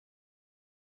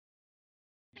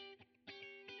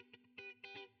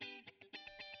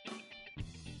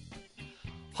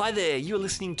Hi there, you're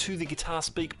listening to the Guitar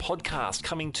Speak podcast,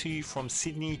 coming to you from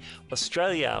Sydney,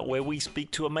 Australia, where we speak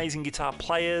to amazing guitar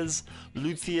players,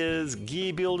 luthiers,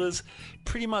 gear builders,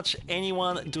 pretty much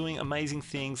anyone doing amazing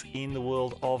things in the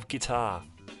world of guitar.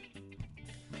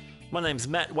 My name's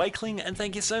Matt Wakeling, and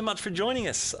thank you so much for joining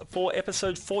us for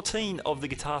episode 14 of the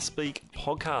Guitar Speak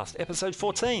podcast. Episode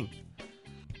 14.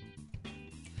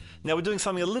 Now, we're doing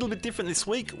something a little bit different this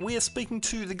week. We are speaking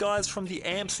to the guys from the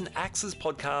Amps and Axes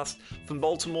podcast from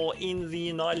Baltimore in the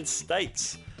United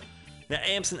States. Now,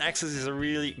 Amps and Axes is a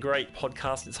really great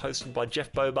podcast. It's hosted by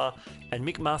Jeff Bober and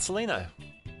Mick Marcelino.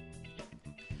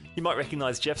 You might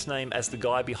recognize Jeff's name as the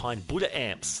guy behind Buddha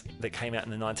Amps that came out in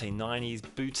the 1990s,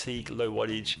 boutique, low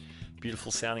wattage,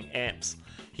 beautiful sounding amps.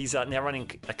 He's now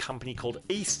running a company called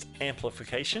East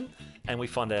Amplification, and we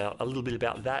find out a little bit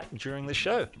about that during the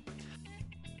show.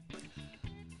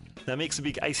 Now, Mick's a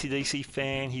big AC/DC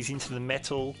fan, he's into the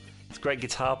metal, he's a great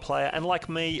guitar player, and like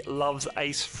me, loves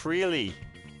Ace Frehley.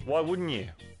 Why wouldn't you?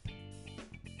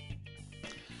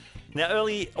 Now,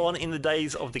 early on in the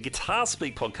days of the Guitar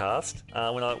Speak podcast,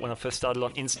 when I first started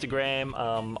on Instagram,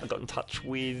 I got in touch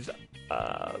with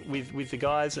the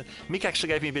guys. Mick actually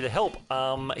gave me a bit of help.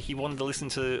 He wanted to listen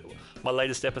to my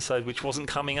latest episode, which wasn't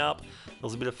coming up. There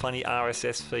was a bit of funny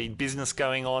RSS feed business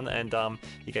going on, and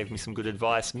he gave me some good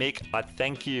advice. Mick, I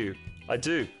thank you. I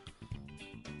do.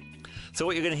 So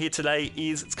what you're going to hear today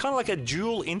is, it's kind of like a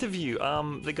dual interview.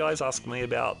 The guys ask me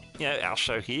about our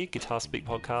show here, Guitar Speak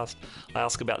podcast. I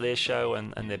ask about their show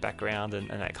and their background and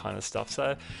that kind of stuff.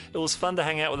 So it was fun to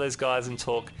hang out with those guys and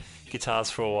talk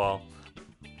guitars for a while.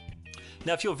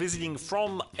 Now, if you're visiting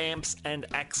from Amps and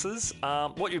Axes,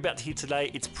 what you're about to hear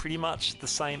today, it's pretty much the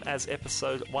same as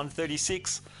episode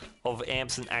 136 of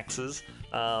Amps and Axes.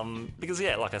 Because,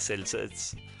 like I said, it's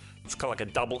kind of like a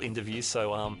double interview.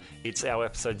 So it's our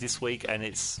episode this week, and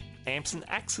it's Amps and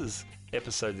Axes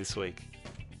episode this week.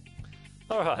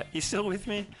 All right, you still with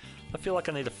me? I feel like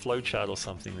I need a flowchart or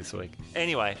something this week.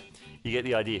 Anyway, you get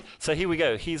the idea. So here we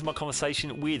go. Here's my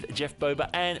conversation with Jeff Bober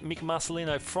and Mick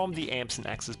Marcelino from the Amps and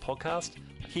Axes podcast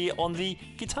here on the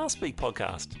Guitar Speak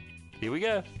podcast. Here we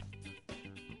go.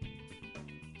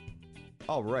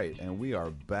 All right, and we are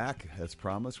back, as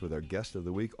promised, with our guest of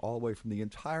the week, all the way from the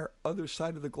entire other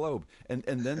side of the globe, and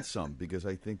then some, because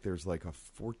I think there's like a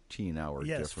 14-hour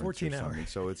difference. Yes, 14 hours.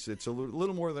 So it's a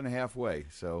little more than halfway.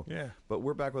 So, yeah. But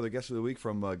we're back with our guest of the week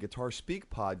from Guitar Speak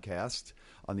podcast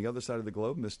on the other side of the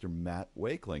globe, Mr. Matt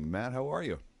Wakeling. Matt, how are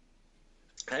you?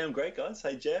 Hey, I'm great, guys.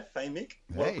 Hey, Jeff. Hey, Mick.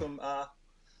 Hey.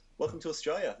 Welcome to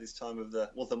Australia this time of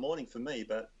the morning for me,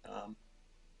 but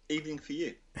evening for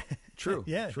you. True.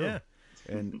 Yeah, true. yeah.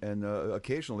 And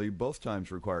occasionally, both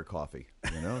times require coffee.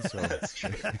 So That's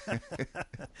true.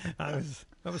 I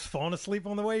was falling asleep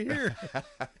on the way here.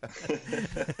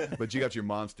 But you got your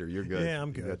Monster. You're good. Yeah,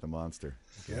 I'm good. You got the Monster.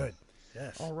 Good.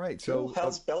 Yes. All right. Cool. So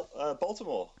How's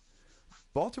Baltimore?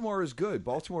 Baltimore is good.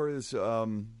 Baltimore is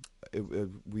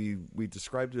we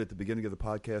described it at the beginning of the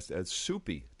podcast as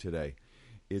soupy today.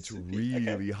 It's Soupy. really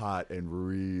Okay. hot and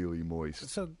really moist.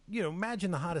 So,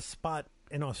 imagine the hottest spot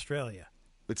in Australia.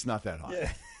 It's not that hot.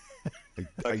 Yeah.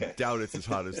 I Okay. doubt it's as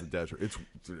hot as the desert.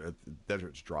 The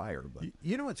desert's drier, but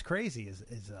You know what's crazy is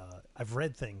I've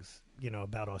read things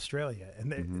about Australia,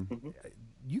 and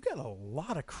you got a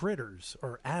lot of critters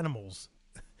or animals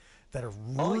that are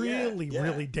Oh, yeah, really yeah.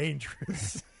 really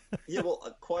dangerous. Yeah,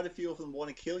 well, quite a few of them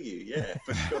want to kill you. Yeah,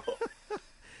 for sure.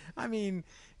 I mean,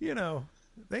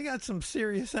 they got some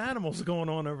serious animals going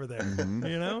on over there.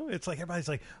 It's like everybody's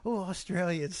like, "Oh,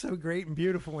 Australia, it's so great and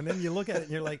beautiful," and then you look at it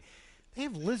and you're like, "They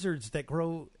have lizards that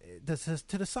grow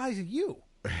to the size of you."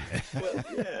 Well,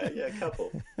 yeah, a couple.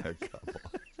 a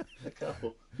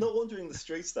couple. Not wandering the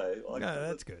streets though. Like, No,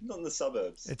 that's good. Not in the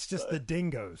suburbs. It's just so. the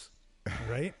dingoes,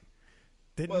 right?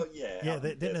 Well, yeah.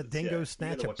 Didn't a dingo you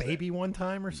snatch gotta a watch baby one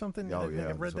time or something? Oh I think yeah,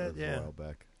 I've read that. was Yeah, a while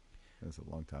back. That was a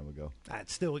long time ago.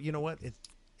 It's still, you know what?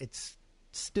 It's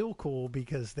still cool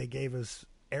because they gave us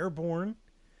Airborne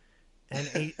and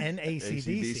AC/DC.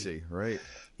 AC/DC, right?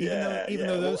 Even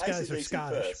though those guys are AC/DC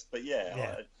Scottish. First, but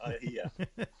yeah.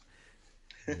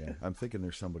 Yeah, I'm thinking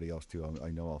there's somebody else too.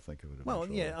 I know I'll think of it. Well,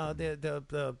 eventually.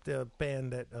 the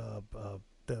band that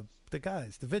the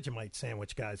guys, the Vegemite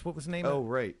sandwich guys. What was the name? Oh, of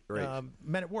right.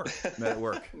 Men at Work. Men at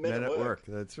Work. Men at Work.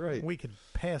 That's right. We could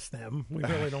pass them. We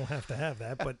really don't have to have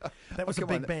that, but that was a Come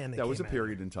big on, band. That was a came out.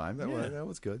 period in time. That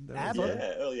was good. That was ABBA.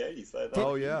 Yeah, early 80s.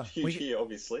 Oh, yeah. Huge here,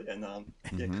 obviously, and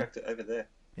cracked it over there.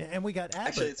 Yeah, and we got ABBA.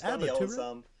 Actually, it's funny. ABBA I too, was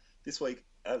right? this week,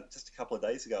 just a couple of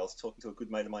days ago, I was talking to a good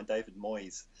mate of mine, David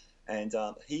Moyes, and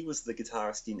he was the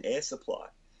guitarist in Air Supply.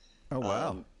 Oh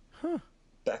wow.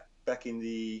 Back back in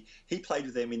he played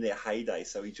with them in their heyday.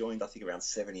 So he joined, I think, around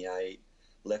 78,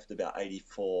 left about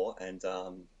 84, and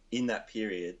in that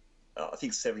period, I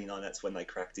think 79. That's when they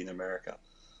cracked in America.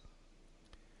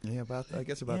 Yeah, I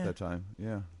guess about that time.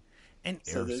 Yeah, and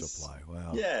Air Supply.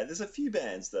 Wow. Yeah, there's a few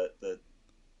bands that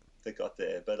got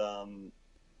there, but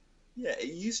yeah,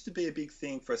 it used to be a big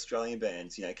thing for Australian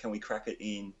bands. You know, can we crack it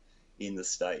in the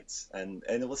States? And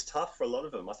it was tough for a lot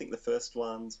of them. I think the first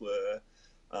ones were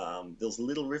there was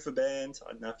Little River Band.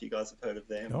 I don't know if you guys have heard of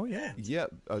them. Oh yeah, yeah,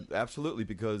 absolutely.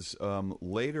 Because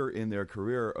later in their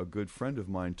career, a good friend of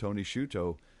mine, Tony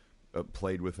Sciutto,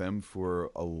 played with them for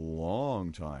a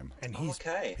long time, and he's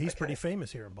pretty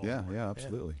famous here in Baltimore. Yeah,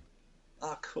 absolutely.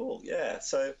 Ah, cool. Yeah.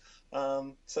 So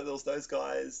there was those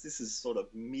guys. This is sort of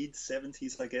mid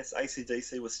 70s, I guess.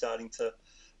 AC/DC was starting to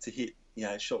hit, you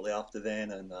know, shortly after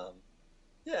then, and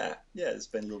yeah, there's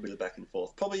been a little bit of back and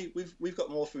forth. Probably we've got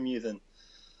more from you than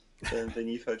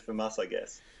you've heard from us, I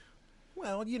guess.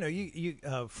 Well, you know, you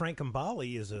Frank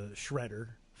Mbali is a shredder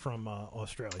from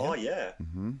Australia. Oh yeah.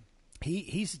 Mm-hmm.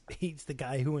 He's the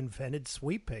guy who invented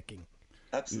sweep picking.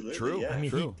 Absolutely. True. Yeah. I mean,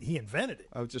 True. he invented it.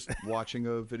 I was just watching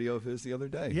a video of his the other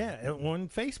day. Yeah, on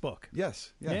Facebook.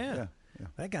 Yes. Yeah.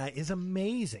 That guy is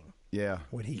amazing. Yeah.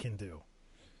 What he can do.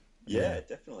 Yeah,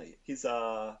 definitely. He's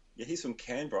from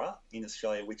Canberra in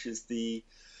Australia, which is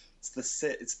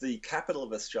it's the capital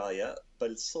of Australia,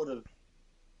 but it's sort of,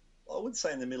 I would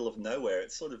say, in the middle of nowhere.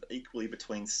 It's sort of equally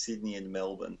between Sydney and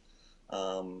Melbourne,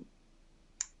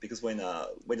 because when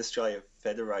Australia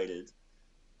federated,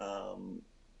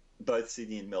 both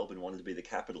Sydney and Melbourne wanted to be the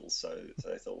capitals, so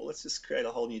they thought, well, let's just create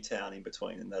a whole new town in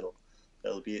between, and that'll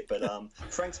be it. But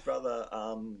Frank's brother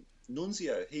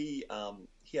Nunzio, he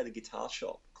had a guitar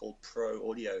shop called Pro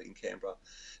Audio in Canberra,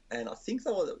 and I think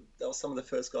they were some of the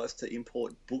first guys to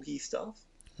import boogie stuff.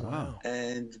 Wow.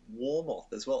 And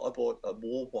Warmoth as well. I bought a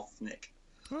Warmoth neck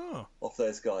off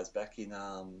those guys back in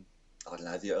I don't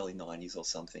know, the early 90s or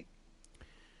something.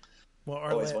 Well,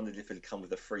 I always wondered if it had come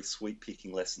with a free sweep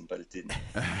picking lesson, but it didn't.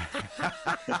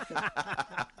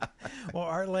 Well,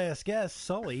 our last guest,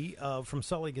 Sully from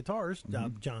Sully Guitars,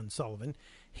 John Sullivan,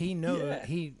 he knows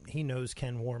he knows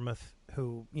Ken Warmoth,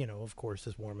 who, you know, of course,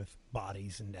 is Warmoth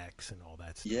Bodies and Necks and all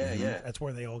that stuff. Yeah. That's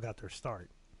where they all got their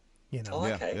start. You know. Oh,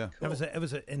 okay. Yeah. Cool. It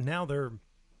was a, and now they're,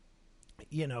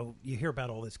 you know, you hear about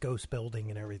all this ghost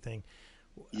building and everything.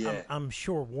 Yeah. I'm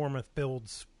sure Warmoth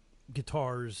builds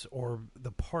guitars or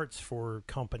the parts for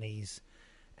companies,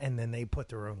 and then they put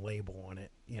their own label on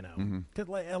it, you know. 'Cause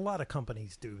a lot of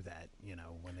companies do that, you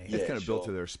know, when they It's kind of built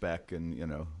to their spec and, you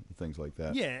know, things like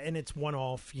that. Yeah, and it's one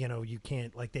off, you know, you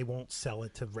can't, like, they won't sell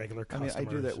it to regular customers. I mean,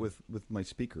 I do that with my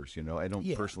speakers, you know. I don't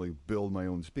personally build my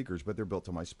own speakers, but they're built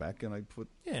to my spec, and I put,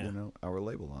 you know, our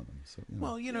label on them. So, you know.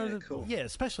 Well, you know, cool.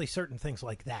 especially certain things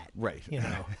like that. Right. You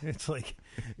know, it's like,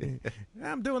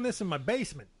 I'm doing this in my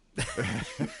basement.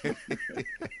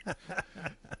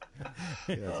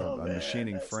 I'm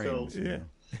machining frames. Cool. You know.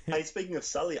 Hey, speaking of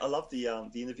Sully, I loved the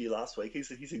interview last week.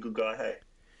 He's a good guy. Hey,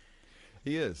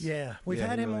 He is. Yeah, we've Yeah,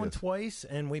 had he him really on is. twice,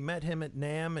 and we met him at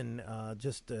NAMM, and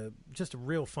just a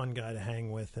real fun guy to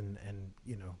hang with, and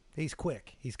you know, he's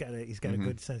quick. He's got a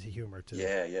good sense of humor too.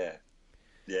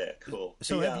 Yeah, cool.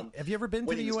 So have you ever been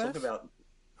to the U.S.?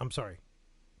 I'm sorry.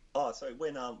 Oh, sorry.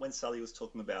 When Sully was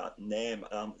talking about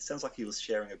NAMM, it sounds like he was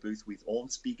sharing a booth with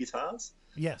Ormsby Guitars.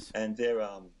 Yes. And they're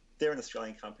an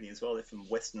Australian company as well. They're from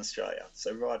Western Australia,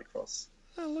 so right across.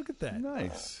 Oh, look at that.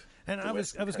 Nice. And I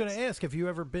was going to ask, have you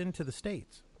ever been to the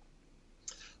States?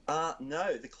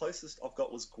 No, the closest I've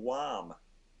got was Guam.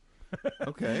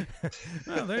 Okay.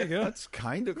 Oh, there you go. That's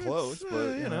kind of close,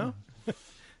 but you know,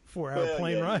 4-hour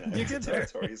plane ride. You it's get a there.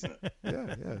 territory, isn't it?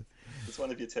 yeah. It's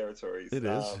one of your territories. It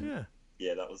is.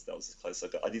 Yeah, that was as close as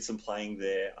I got. I did some playing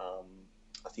there.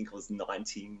 I think it was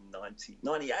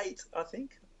 98, I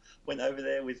think. Went over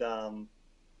there with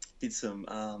did some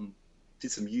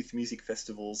youth music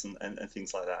festivals and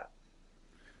things like that.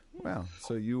 Wow.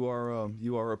 So you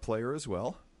are a player as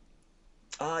well.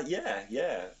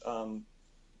 Yeah.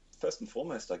 First and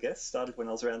foremost, I guess, started when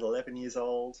I was around 11 years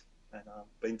old, and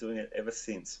been doing it ever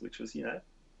since, which was, you know,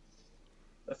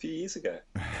 a few years ago.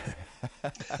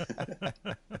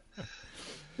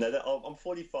 No, I'm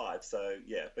 45, so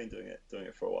yeah, I've been doing it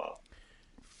for a while.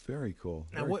 Very cool.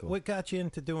 Now, what got you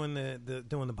into doing the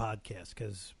podcast?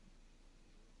 Because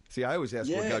see, I always ask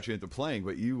what got you into playing,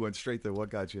 but you went straight to what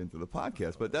got you into the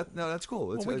podcast. But that's cool.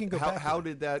 Well, we can go back how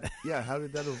did that? Yeah, how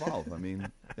did that evolve? I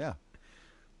mean, yeah.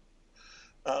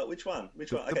 Which one? The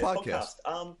Okay, podcast.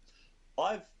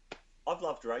 I've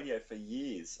loved radio for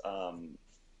years.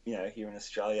 You know, here in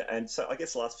Australia, and so I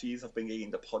guess the last few years I've been getting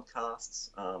into podcasts.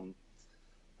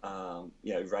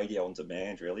 radio on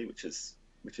demand, really, which is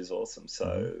awesome.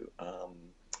 So,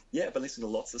 yeah, I've been listening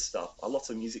to lots of stuff, lots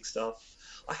of music stuff.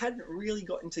 I hadn't really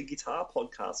got into guitar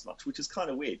podcasts much, which is kind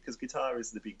of weird because guitar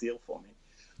is the big deal for me.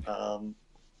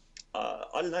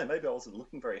 I don't know, maybe I wasn't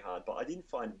looking very hard, but I didn't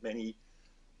find many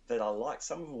that I liked.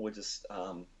 Some of them were just,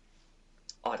 I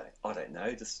don't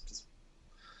know, just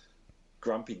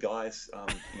grumpy guys,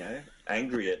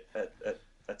 angry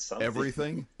at something.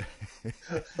 Everything?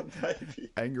 Maybe.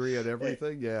 Angry at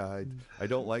everything? Yeah, I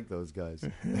don't like those guys.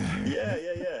 Yeah.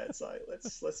 It's like,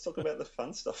 let's talk about the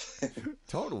fun stuff.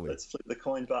 Totally. Let's flip the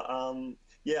coin. But, I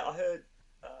heard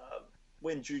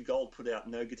when Jude Gold put out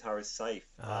No Guitar Is Safe,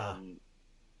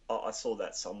 I saw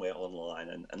that somewhere online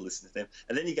and listened to them.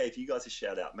 And then he gave you guys a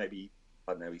shout out, maybe,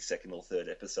 I don't know, his second or third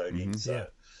episode in. So,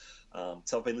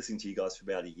 so I've been listening to you guys for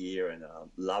about a year and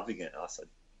loving it. So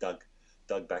dug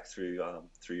back through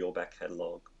your back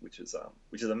catalogue, which is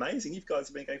amazing. You guys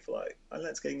have been going for like, I don't know,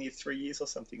 it's getting near 3 years or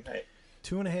something. Hey,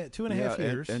 two and a half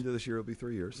years. End of this year will be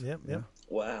 3 years. Yep.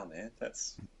 Wow, man,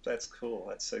 that's cool.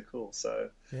 That's so cool. So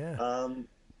yeah,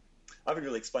 I haven't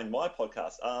really explained my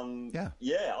podcast.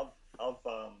 I've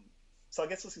so I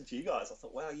guess listening to you guys, I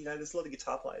thought, wow, there's a lot of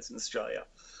guitar players in Australia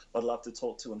I'd love to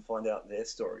talk to and find out their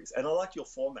stories. And I like your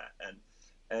format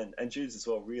and Jude's as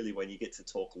well, really, when you get to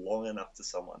talk long enough to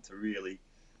someone to really,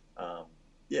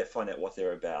 find out what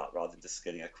they're about rather than just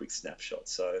getting a quick snapshot.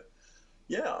 So,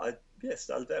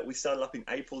 started that. We started up in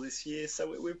April this year,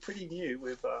 so we're pretty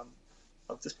new.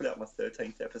 I've just put out my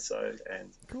 13th episode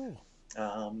and cool.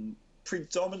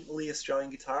 Predominantly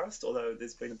Australian guitarist, although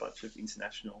there's been a bunch of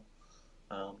international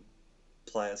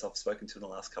players I've spoken to in the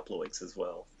last couple of weeks as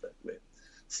well, that we're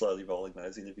slowly rolling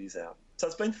those interviews out. So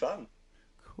it's been fun.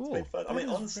 Cool. It's been fun. I mean,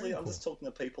 honestly, I'm just talking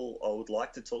to people I would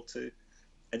like to talk to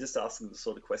and just asking the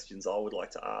sort of questions I would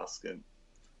like to ask. And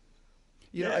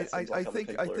I think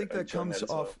that comes off.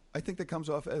 Well. I think that comes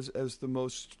off as the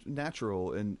most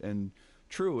natural and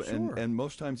true, sure. and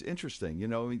most times interesting.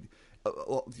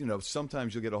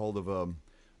 Sometimes you'll get a hold of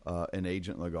an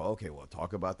agent and they'll go, okay, well,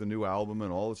 talk about the new album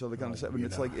and all this other kind of stuff. And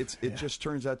it's like it just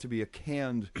turns out to be a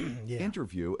canned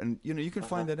interview, and you can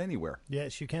find that anywhere.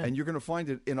 Yes, you can. And you're going to find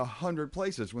it in 100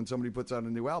 places when somebody puts out a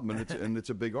new album and it's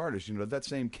a big artist. That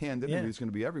same canned interview is going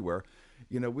to be everywhere.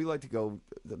 We like to go,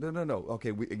 no.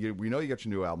 Okay, we know you got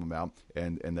your new album out,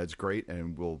 and that's great,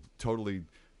 and we'll totally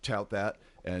tout that,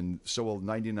 and so will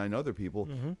 99 other people.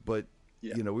 Mm-hmm. But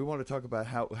we want to talk about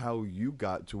how you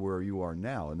got to where you are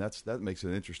now, and that makes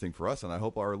it interesting for us, and I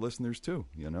hope our listeners too.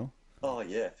 Oh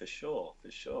yeah, for sure.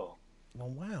 Well,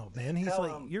 wow, man,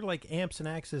 you're like Amps and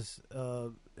Axes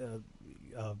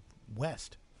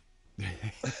West.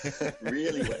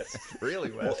 Really west.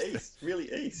 Really west. Or east.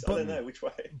 Really east. I don't know which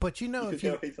way. But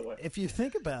if you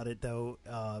think about it, though,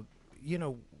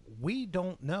 we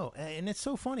don't know, and it's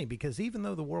so funny because even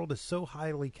though the world is so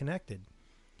highly connected,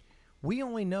 we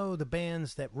only know the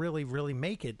bands that really, really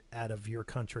make it out of your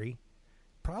country,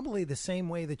 probably the same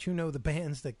way that the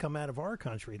bands that come out of our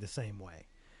country the same way.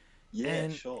 Yeah,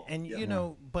 sure. And,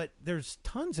 but there's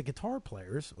tons of guitar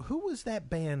players. Who was that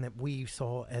band that we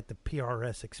saw at the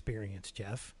PRS experience,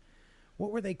 Jeff?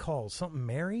 What were they called? Something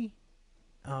Mary?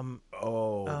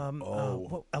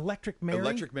 Electric Mary.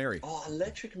 Electric Mary.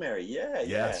 Yeah.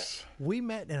 Yes. We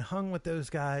met and hung with those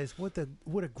guys. What a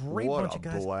great bunch of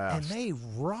guys. Blast. And they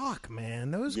rock, man.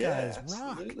 Those guys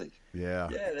absolutely. rock. Yeah.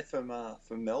 Yeah, they're from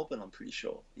Melbourne, I'm pretty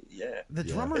sure. Yeah. The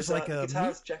drummer's like a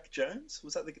guitarist Jack Jones.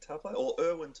 Was that the guitar player? Or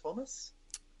Erwin Thomas?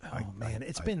 Oh man,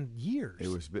 it's been years. It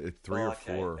was 3 or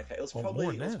 4. Okay. It was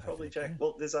probably Jack.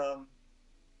 Well, there's a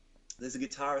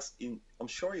guitarist I'm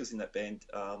sure he was in that band.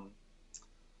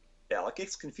 It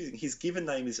gets confusing. His given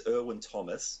name is Erwin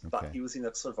Thomas, but he was in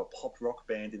a sort of a pop rock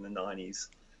band in the 90s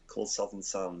called Southern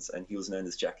Sons, and he was known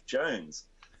as Jack Jones.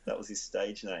 That was his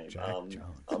stage name.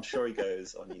 I'm sure he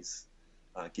goes on his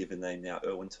given name now,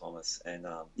 Erwin Thomas. And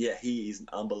he is an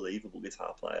unbelievable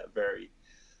guitar player. Very,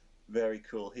 very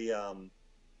cool. He, I'm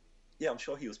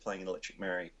sure he was playing in Electric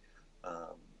Mary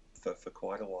for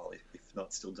quite a while, if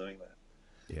not still doing that.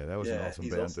 Yeah, that was an awesome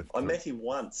band. Awesome. I met him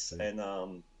once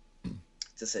and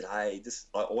just said, hey,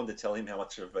 I wanted to tell him how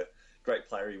much of a great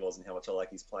player he was and how much I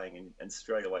like his playing. And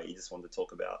straight away, he just wanted to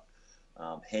talk about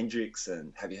Hendrix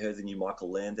and have you heard the new Michael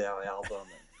Landau album?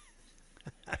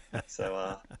 And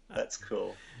so that's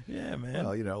cool. Yeah, man.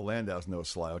 Well, Landau's no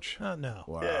slouch. Oh, no.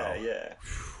 Wow. Yeah.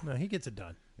 No, he gets it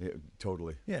done. Yeah,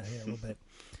 totally. Yeah, a little bit.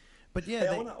 But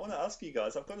I want to ask you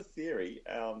guys, I've got a theory.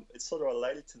 It's sort of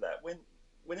related to that.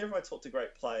 Whenever I talk to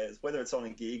great players, whether it's on a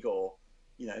gig or,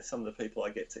 some of the people I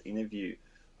get to interview,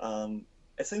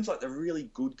 it seems like the really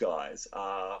good guys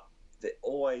are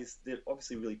they're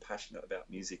obviously really passionate about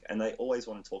music, and they always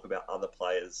want to talk about other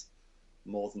players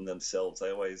more than themselves.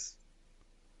 They always,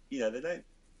 they don't.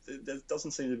 There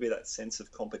doesn't seem to be that sense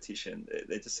of competition.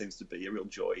 There just seems to be a real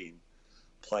joy in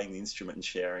playing the instrument and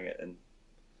sharing it, and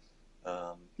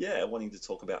wanting to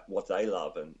talk about what they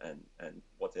love and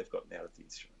what they've gotten out of the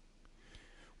instrument.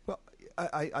 Well,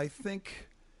 I think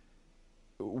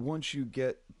once you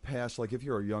get past, like if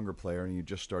you're a younger player and you're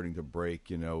just starting to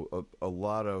break, a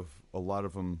lot of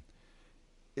them,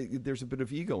 there's a bit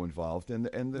of ego involved, and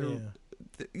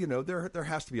there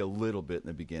has to be a little bit in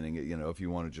the beginning, if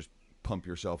you want to just pump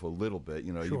yourself a little bit,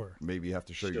 sure. maybe you have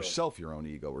to show yourself your own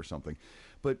ego or something.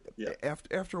 But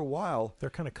after a while,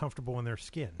 they're kind of comfortable in their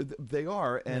skin. They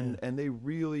are, and they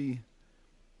really,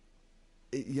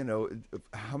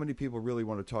 how many people really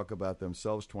want to talk about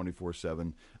themselves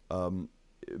 24/7?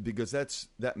 Because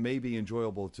that may be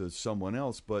enjoyable to someone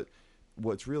else, but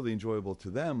what's really enjoyable to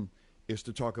them is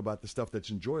to talk about the stuff that's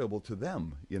enjoyable to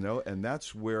them, and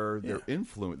that's where their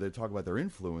influence. They talk about their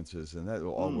influences, and that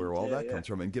where all that comes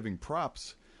from, and giving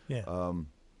props. Yeah.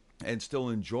 And still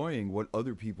enjoying what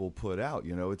other people put out.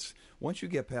 It's once you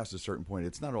get past a certain point,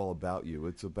 it's not all about you.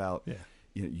 It's about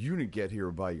you didn't get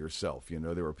here by yourself.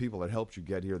 There were people that helped you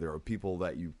get here. There are people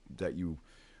that you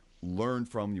learned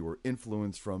from, you were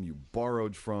influenced from, you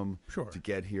borrowed from to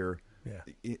get here. Yeah.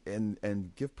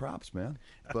 And give props, man.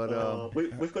 But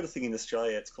we've got a thing in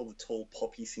Australia. It's called the tall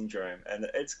poppy syndrome, and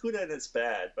it's good and it's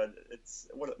bad. But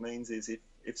what it means is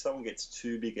if someone gets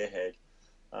too big a head,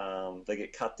 they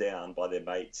get cut down by their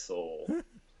mates or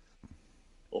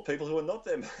people who are not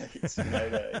their mates.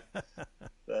 That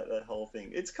whole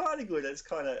thing. It's kind of good. It's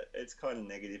kind of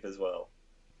negative as well.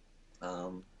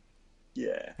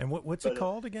 Yeah. And what's it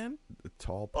called again? The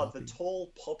tall poppy. The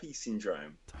tall poppy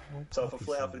syndrome. So if a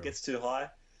flower if it gets too high,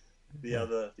 the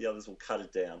others will cut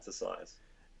it down to size.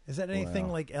 Is that anything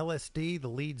like LSD, the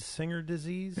lead singer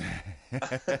disease?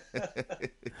 Because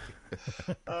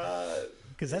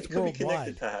that's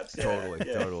worldwide. Perhaps. Yeah.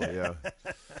 Totally, yeah.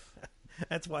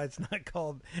 That's why it's not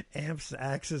called amps,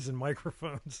 axes, and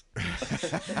microphones.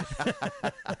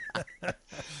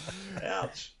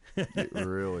 Ouch.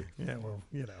 Really? Yeah, well,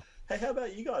 Hey, how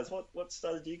about you guys? What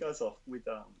started you guys off with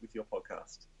your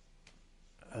podcast?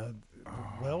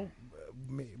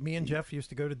 Me and Jeff used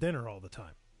to go to dinner all the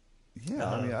time.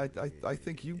 Yeah, I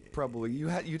think you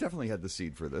definitely had the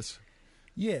seed for this.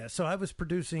 Yeah, so I was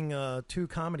producing 2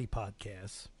 comedy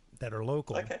podcasts that are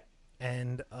local. Okay.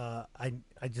 And I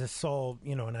just saw,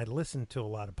 and I listened to a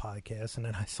lot of podcasts, and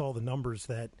then I saw the numbers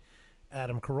that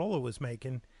Adam Carolla was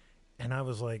making, and I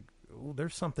was like, "Ooh,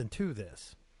 there's something to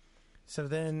this." So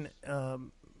then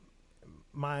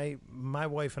my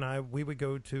wife and I, we would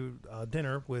go to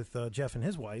dinner with Jeff and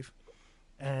his wife,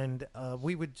 and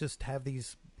we would just have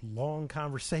these long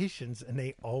conversations, and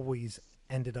they always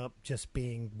ended up just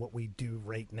being what we do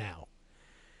right now.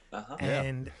 Uh-huh.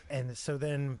 And so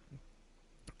then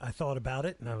I thought about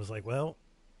it, and I was like, well,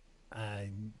 I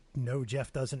know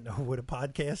Jeff doesn't know what a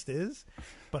podcast is,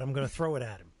 but I'm going to throw it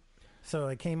at him. So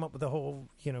I came up with the whole,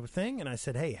 thing, and I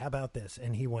said, hey, how about this?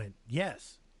 And he went,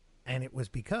 yes. And it was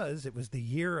because it was the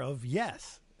year of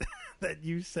yes that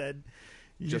you said.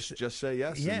 Just say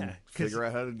yes and figure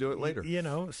out how to do it later.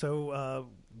 So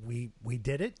we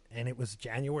did it, and it was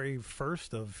January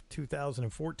 1st of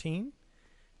 2014.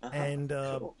 Uh-huh. And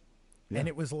cool. And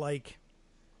it was like,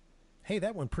 hey,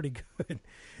 that went pretty good.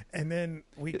 And then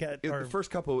we got the first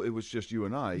couple, it was just you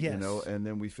and I, yes. And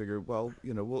then we figured, well,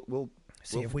 we'll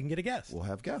see if we can get a guest. We'll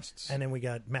have guests. And then we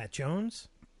got Matt Jones.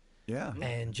 Yeah.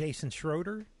 And Jason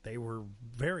Schroeder. They were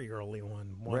very early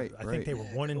on. Right. I think they were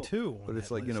 1 and 2. But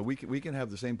it's like, list. we can have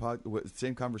the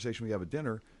same conversation we have at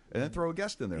dinner and then throw a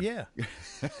guest in there. Yeah.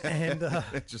 And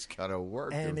it just kind of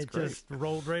worked. And it just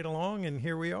rolled right along, and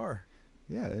here we are.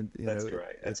 Yeah. And that's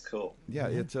great. That's cool. Yeah.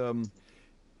 Mm-hmm.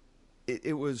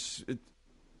 It was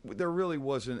there really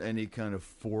wasn't any kind of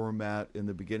format in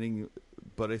the beginning,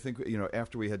 but I think,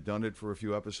 after we had done it for a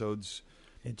few episodes,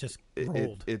 it just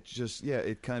rolled. It just,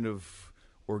 it kind of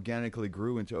organically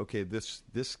grew into, okay, this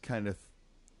kind of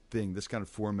thing, this kind of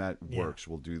format works.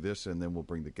 We'll do this, and then we'll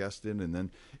bring the guest in, and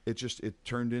then it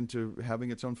turned into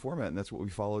having its own format, and that's what we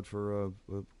followed for a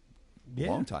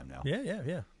long time now.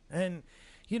 Yeah. And,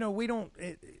 we don't...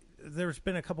 there's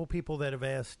been a couple people that have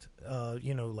asked,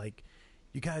 like,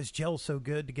 you guys gel so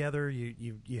good together.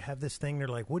 You have this thing. They're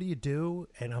like, what do you do?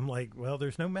 And I'm like, well,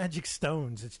 there's no magic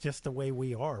stones. It's just the way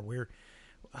we are.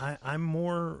 I'm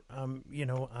more,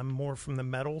 I'm more from the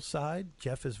metal side.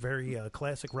 Jeff is very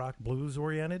classic rock blues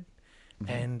oriented,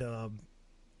 mm-hmm.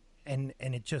 and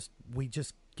we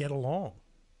just get along.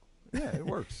 Yeah, it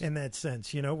works. In that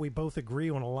sense, we both agree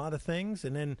on a lot of things,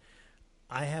 and then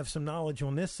I have some knowledge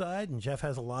on this side, and Jeff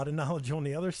has a lot of knowledge on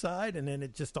the other side, and then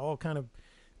it just all kind of,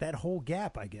 that whole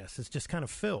gap, I guess, is just kind of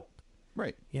filled.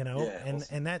 Right. Yeah, and awesome.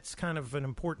 and that's kind of an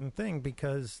important thing,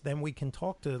 because then we can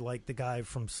talk to like the guy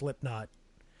from Slipknot,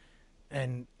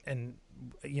 and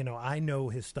I know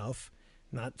his stuff,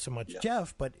 not so much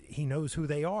Jeff, but he knows who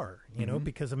they are,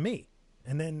 because of me.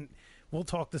 And then we'll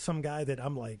talk to some guy that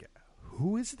I'm like,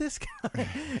 who is this guy?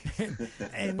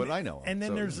 and but I know him. And then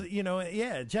so,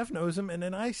 there's Jeff knows him, and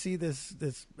then I see this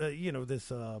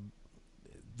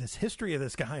history of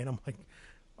this guy, and I'm like,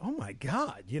 oh my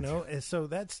God, And so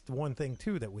that's the one thing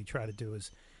too that we try to do is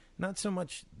not so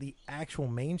much the actual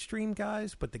mainstream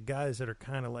guys, but the guys that are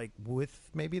kind of like with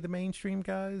maybe the mainstream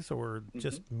guys, or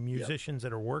just musicians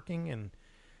that are working, and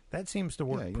that seems to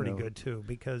work pretty good too,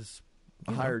 because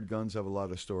hired guns have a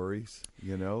lot of stories,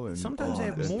 and sometimes they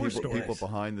have more stories. People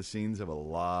behind the scenes have a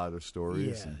lot of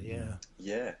stories.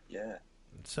 Yeah.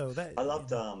 So that I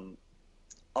loved.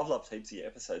 I've loved heaps of your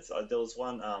episodes. There was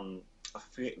one. I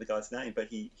forget the guy's name, but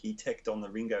he teched on the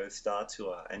Ringo Starr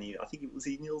tour, and I think it was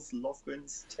Nils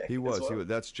Lofgren's tech. He was. as well.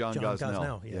 That's John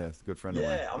Gosnell. Yeah, a good friend of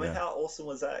mine. Yeah, I mean, how awesome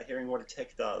was that? Hearing what a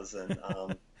tech does and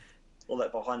all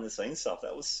that behind the scenes stuff.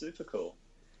 That was super cool.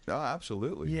 Oh,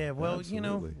 absolutely. Yeah, well,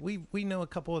 absolutely. we know a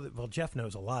couple of well, Jeff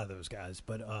knows a lot of those guys,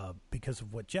 but because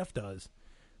of what Jeff does,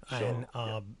 Sure,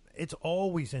 and it's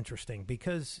always interesting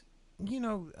because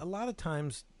a lot of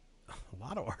times, a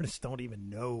lot of artists don't even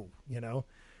know.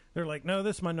 They're like, no,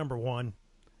 this is my number one,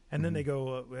 and then they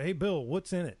go, hey, Bill,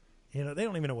 what's in it? They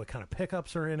don't even know what kind of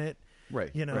pickups are in it. Right.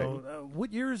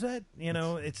 What year is that?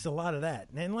 It's a lot of that,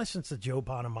 and unless it's a Joe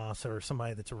Bonamassa or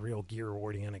somebody that's a real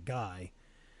gear-oriented guy.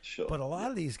 Sure. But a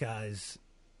lot of these guys,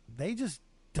 they just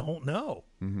don't know.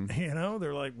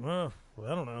 They're like, well,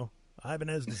 I don't know.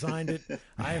 Ibanez designed it.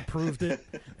 I approved it,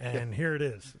 and here it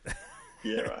is.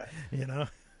 Yeah, right.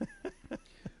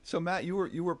 So, Matt, you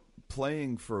were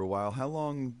playing for a while. How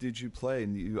long did you play?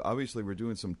 And you obviously were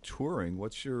doing some touring.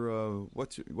 What's your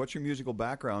musical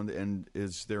background, and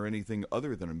is there anything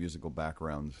other than a musical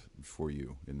background for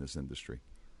you in this industry?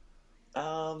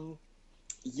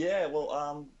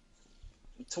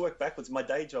 To work backwards, my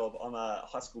day job, I'm a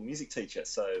high school music teacher,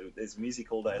 so there's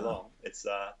music all day long.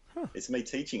 It's me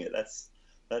teaching it.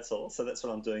 That's all. So that's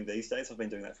what I'm doing these days. I've been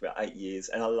doing that for about 8 years,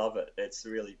 and I love it. It's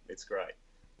great.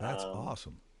 That's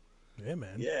awesome. Yeah,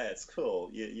 man. Yeah, it's cool.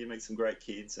 You meet some great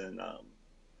kids, and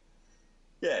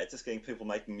just getting people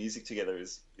making music together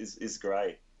is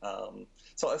great.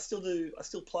 So I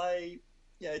still play.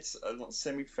 Yeah, it's a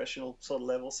semi-professional sort of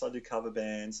level. So I do cover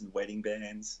bands and wedding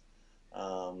bands.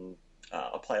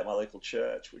 I play at my local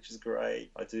church, which is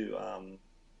great. I do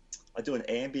an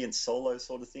ambient solo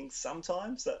sort of thing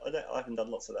sometimes. I haven't done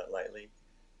lots of that lately.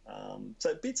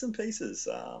 So bits and pieces.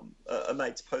 A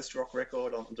mate's post-rock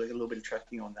record, I'm doing a little bit of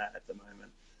tracking on that at the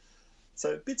moment.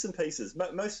 So bits and pieces.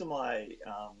 Most of my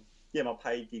my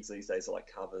paid gigs these days are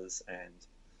like covers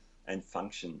and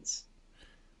functions.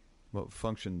 Well,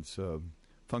 functions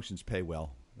pay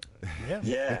well. Yeah.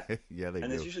 Yeah. Yeah, they do.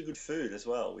 And there's usually good food as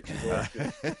well, which is always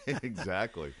good.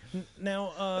 Exactly.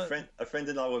 Now, a friend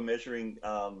and I were measuring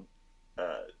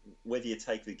whether you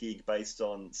take the gig based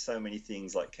on so many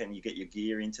things, like can you get your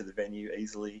gear into the venue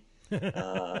easily?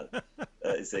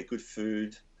 Is there good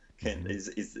food?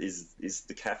 Is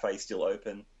the cafe still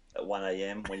open at 1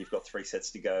 a.m. when you've got 3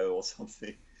 sets to go or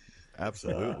something?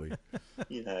 Absolutely.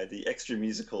 The extra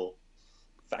musical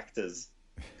factors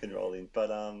can roll in. But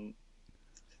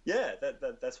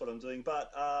that's what I'm doing.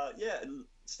 But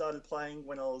started playing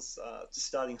when I was just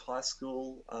starting high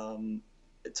school.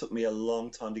 It took me a long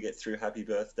time to get through Happy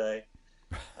Birthday.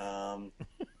 But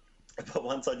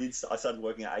once I started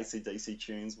working at AC/DC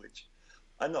tunes, which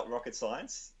are not rocket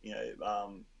science,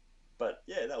 but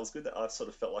yeah, that was good. I sort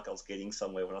of felt like I was getting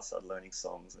somewhere when I started learning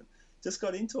songs and just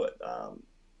got into it.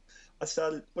 I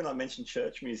started, when I mentioned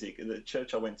church music, the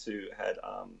church I went to had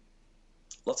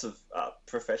lots of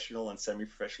professional and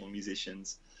semi-professional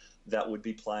musicians that would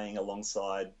be playing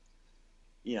alongside,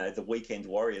 the weekend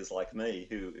warriors like me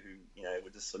who were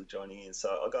just sort of joining in. So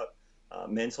I got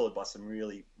mentored by some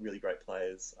really, really great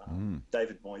players.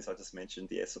 David Moyes, I just mentioned,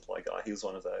 the Air Supply guy, he was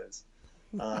one of those.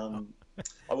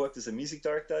 I worked as a music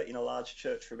director in a large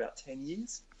church for about 10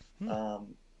 years,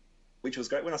 which was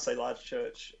great. When I say large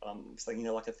church, I'm saying,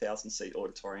 like a 1,000-seat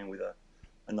auditorium with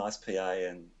a nice PA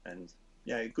and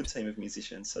a good team of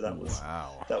musicians. So that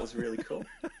was really cool.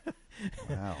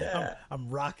 Wow. Yeah. I'm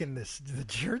rocking the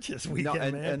church this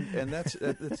weekend, man. And that's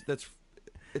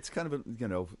it's kind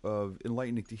of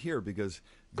enlightening to hear, because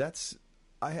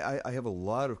I have a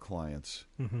lot of clients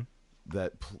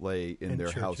that play in their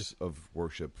churches. house of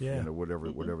worship, Yeah.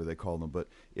 whatever they call them. But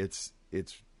it's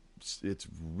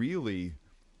really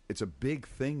a big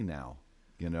thing now.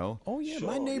 Oh yeah, Sure,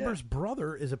 my neighbor's yeah.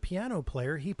 brother is a piano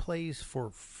player. He plays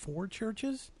for 4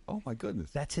 churches. Oh my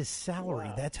goodness! That's his salary.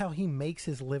 Wow. That's how he makes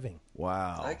his living.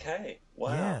 Wow. Okay.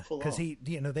 Wow. Yeah, Full because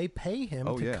on. they pay him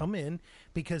Oh, to yeah. come in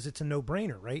because it's a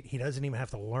no-brainer, right? He doesn't even have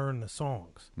to learn the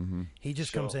songs. Mm-hmm. He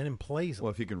just comes Sure. in and plays them.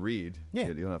 Well, if you can read, Yeah,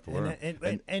 you don't have to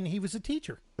learn. And he was a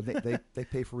teacher. They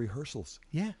pay for rehearsals.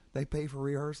 Yeah, They pay for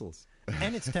rehearsals.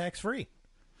 and it's tax-free.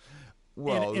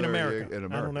 Well, in there America. in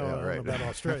America, I don't know, yeah, I don't right. know about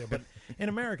Australia, but in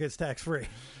America it's tax-free.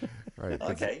 Right.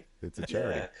 'cause Okay. It's a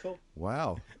charity. Yeah, cool.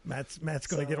 Wow. Matt's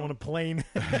going to get on a plane.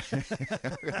 I'm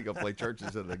going to go play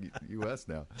churches in the U.S.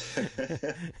 now. That's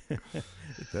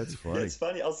Yeah, funny. it's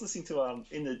funny. I was listening to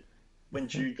when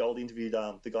Jude Gold interviewed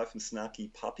the guy from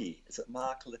Snarky Puppy. Is it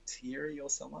Mark Lettieri or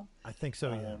someone? I think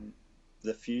so. Yeah.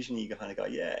 The fusion-y kind of guy.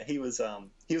 Yeah, he was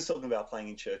talking about playing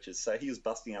in churches. So he was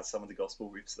busting out some of the gospel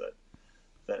riffs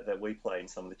that we play in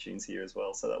some of the tunes here as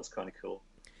well. So that was kind of cool.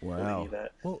 Cool to Wow. hear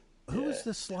that. Well, who is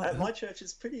this slot? At my church,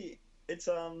 it's pretty. It's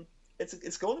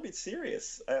gone a bit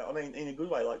serious. I mean, in a good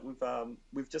way. Like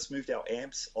we've just moved our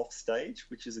amps off stage,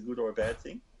 which is a good or a bad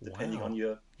thing, depending Wow. on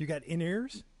your. You got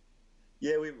in-ears?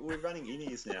 Yeah, we're running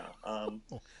in-ears now,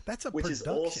 That's a which production. is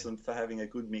awesome for having a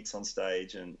good mix on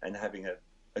stage and having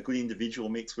a good individual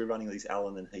mix. We're running these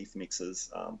Allen and Heath mixes,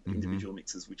 individual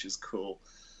mixes, which is cool.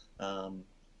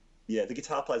 Yeah, the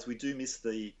guitar players, we do miss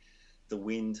the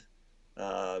wind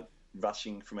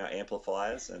rushing from our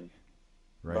amplifiers and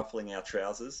Right. ruffling our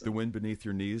trousers. The wind beneath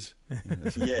your knees.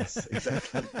 Yes,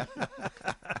 exactly.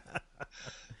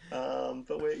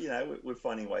 But we're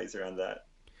finding ways around that.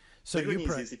 So The good you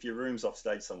news is if your room's off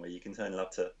stage somewhere, you can turn it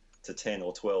up to 10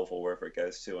 or 12 or wherever it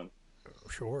goes to and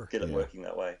sure. get it Yeah. working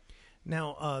that way.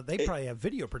 Now they probably have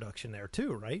video production there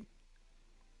too, right?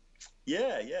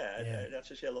 Yeah. Yeah. That's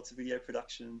just lots of video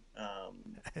production.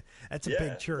 That's a Yeah,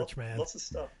 big church, man. Lots of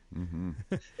stuff.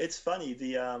 It's funny.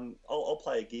 I'll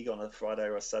play a gig on a Friday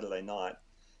or a Saturday night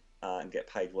and get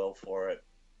paid well for it.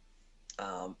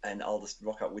 And I'll just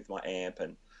rock up with my amp,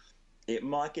 and it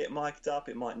might get mic'd up,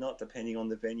 it might not, depending on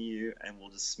the venue, and we'll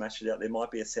just smash it out. There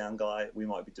might be a sound guy. We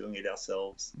might be doing it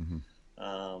ourselves.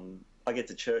 I get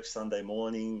to church Sunday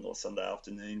morning or Sunday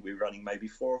afternoon. We're running maybe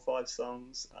 4 or 5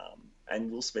 songs,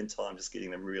 and we'll spend time just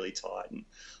getting them really tight. And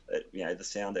the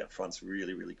sound out front's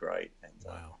really, really great. And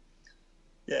Wow.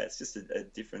 yeah, it's just a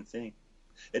different thing.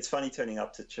 It's funny turning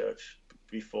up to church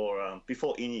before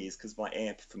in-ears, because my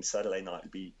amp from Saturday night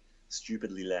would be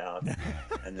stupidly loud,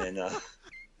 and then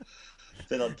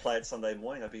I'd play it Sunday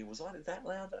morning. I'd be, was I that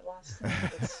loud that last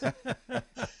time?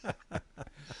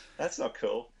 That's not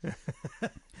cool.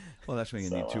 Well, that's when you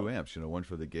need So, 2 amps. One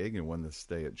for the gig and one to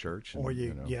stay at church. And, Or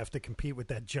you have to compete with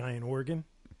that giant organ.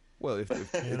 Well,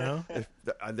 if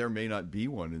there may not be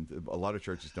one, and a lot of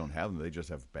churches don't have them. They just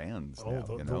have bands now.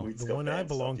 It's The got one I band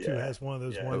belong stuff, to yeah. has one of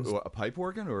those Yeah. ones. A pipe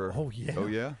organ or? Oh yeah. Oh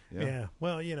yeah. Yeah.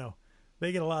 Well,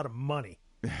 they get a lot of money,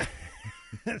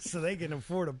 so they can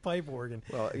afford a pipe organ.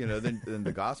 Well, then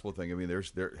the gospel thing. I mean,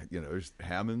 there's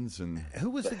Hammonds and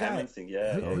Who was the guy? Hammond thing,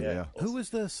 yeah. yeah. Who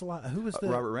was the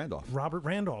Robert Randolph. Robert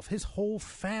Randolph. His whole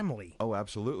family Oh,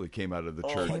 absolutely, came out of the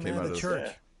church. came out of the church.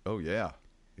 Yeah. Oh yeah,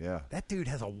 yeah. That dude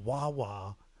has a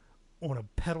wah-wah on a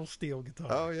pedal steel guitar.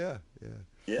 Oh yeah, yeah.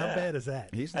 Yeah. How bad is that?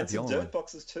 He's not And the some only dirt one.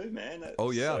 boxes too, man. That's Oh,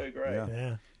 yeah. so great. Yeah.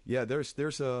 Yeah. Yeah, there's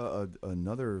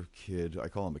another kid. I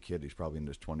call him a kid. He's probably in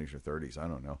his 20s or 30s. I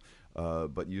don't know.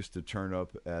 But used to turn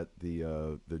up at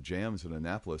the jams in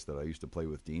Annapolis that I used to play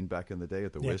with Dean back in the day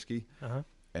at the Whiskey. Uh-huh.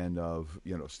 And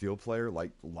steel player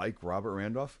like Robert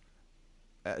Randolph.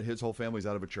 His whole family's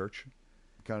out of a church,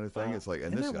 kind of thing. Wow. It's like,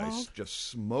 and Isn't this that guy's wild? just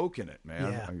smoking it,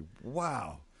 man. Yeah. I mean,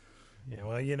 wow. Yeah.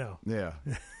 Well, Yeah,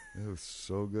 it was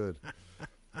so good.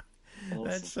 Awesome.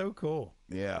 that's so cool.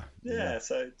 Yeah. Yeah,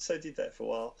 so did that for a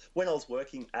while. When I was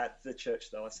working at the church,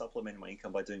 though, I supplemented my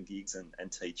income by doing gigs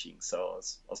and teaching. So I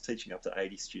was teaching up to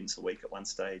 80 students a week at one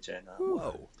stage, and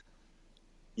Whoa.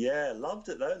 yeah, loved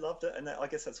it though, loved it. And I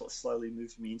guess that's what slowly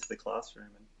moved me into the classroom.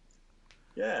 And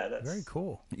yeah, that's Very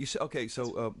cool. You say, okay,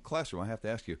 so classroom. I have to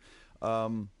ask you.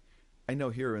 I know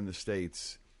here in the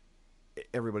States,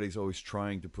 everybody's always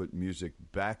trying to put music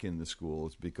back in the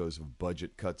schools because of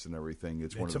budget cuts and everything.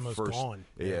 It's one of the almost first. gone.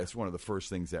 Yeah, Yeah. it's one of the first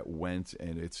things that went,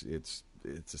 and it's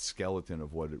a skeleton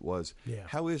of what it was. Yeah.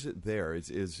 How is it there?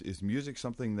 Is music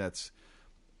something that's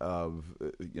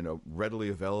readily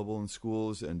available in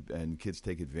schools and kids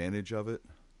take advantage of it?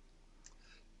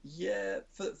 Yeah,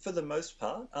 for the most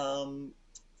part.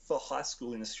 For high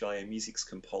school in Australia, music's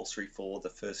compulsory for the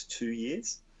first 2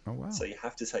 years. Oh, wow. So you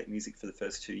have to take music for the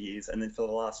first 2 years, and then for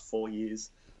the last 4 years,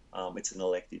 it's an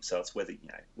elective. So it's whether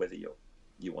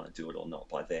you want to do it or not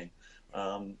by then.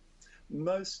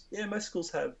 Most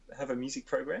schools have a music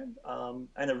program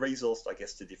and a resource, I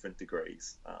guess, to different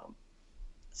degrees.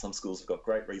 Some schools have got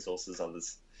great resources,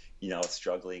 others, are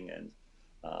struggling, and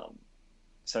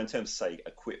so in terms of, say,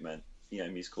 equipment,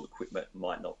 musical equipment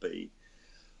might not be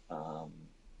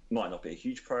a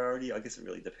huge priority. I guess it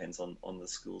really depends on the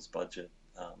school's budget.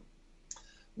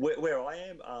 Where I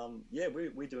am,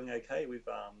 we're doing okay.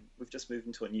 We've just moved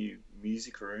into a new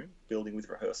music room building with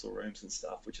rehearsal rooms and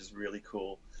stuff, which is really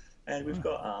cool. And we've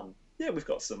got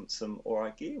some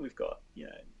alright gear. We've got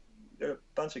a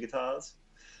bunch of guitars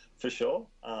for sure,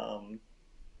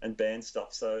 and band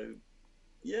stuff. So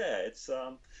it's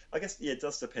I guess it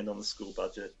does depend on the school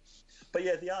budget. But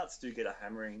the arts do get a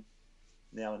hammering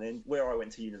now and then. Where I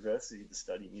went to university to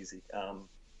study music,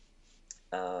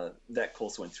 that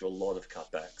course went through a lot of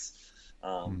cutbacks,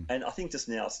 and I think just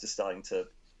now it's just starting to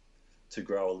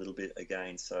grow a little bit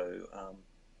again. So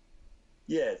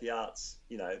the arts,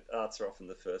 arts are often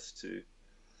the first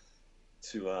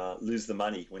to lose the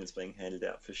money when it's being handed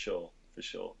out, for sure.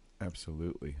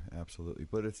 Absolutely.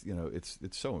 But it's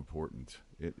it's so important.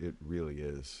 It really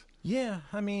is. Yeah,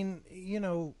 I mean,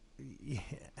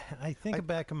 I think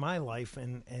back in my life,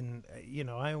 and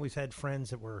I always had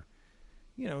friends that were,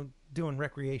 doing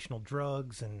recreational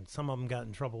drugs, and some of them got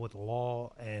in trouble with the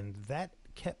law, and that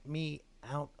kept me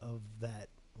out of that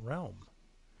realm.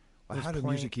 How did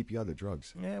music keep you out of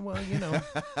drugs? Yeah, well, when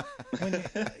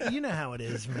you know how it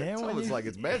is, man. It's almost like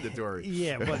it's mandatory.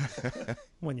 Yeah, but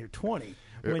when you're 20,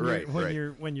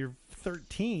 when you're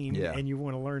 13, and you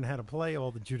want to learn how to play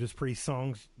all the Judas Priest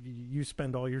songs, you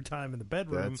spend all your time in the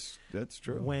bedroom. That's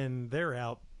true. When they're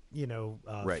out,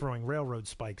 throwing railroad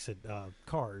spikes at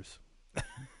cars.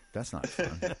 That's not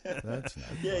fun. That's not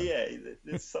fun. Yeah.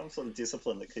 There's some sort of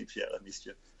discipline that keeps you out of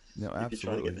mischief. No, absolutely. If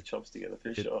you're trying to get the chops together,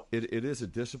 for sure. It is a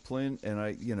discipline, and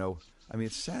I mean,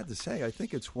 it's sad to say, I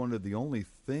think it's one of the only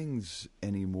things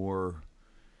anymore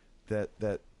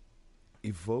that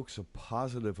evokes a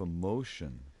positive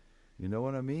emotion. You know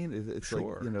what I mean? It's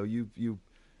sure. Like, you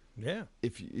yeah.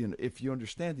 If you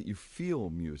understand that you feel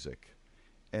music,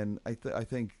 and I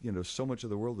think so much of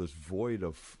the world is void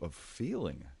of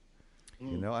feeling.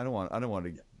 I don't want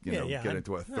to get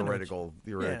into a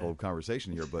theoretical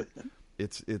conversation here, but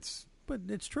but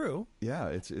it's true. Yeah,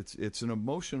 it's an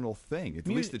emotional thing. At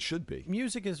least it should be.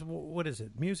 Music is, what is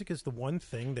it? Music is the one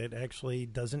thing that actually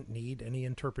doesn't need any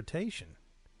interpretation,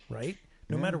 right?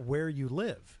 No matter where you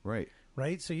live.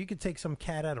 Right? So you could take some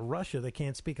cat out of Russia that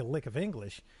can't speak a lick of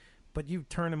English, but you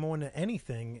turn him on to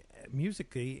anything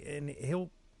musically, and he'll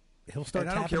start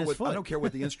tapping his foot. I don't care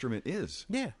what the instrument is.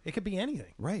 Yeah, it could be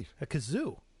anything. Right. A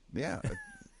kazoo. Yeah.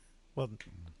 Well,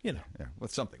 Yeah, well,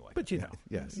 something like but that.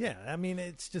 Yes. Yeah, I mean,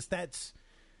 it's just that's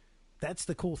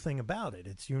the cool thing about it.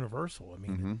 It's universal. I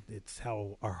mean, it's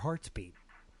how our hearts beat.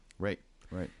 Right.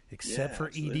 Except for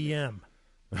absolutely. EDM.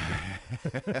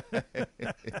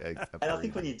 And I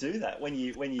think when you do that, when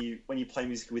you play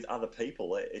music with other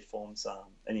people, it forms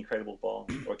an incredible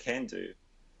bond, or it can do,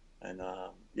 and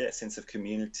a sense of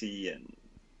community and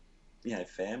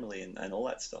family and all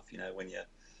that stuff.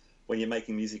 When you're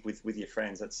making music with your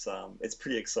friends, it's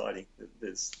pretty exciting.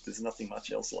 There's nothing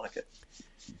much else like it.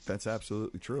 That's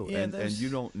absolutely true, Yeah, and you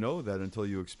don't know that until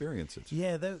you experience it.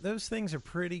 Yeah, those things are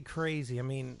pretty crazy. I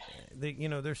mean,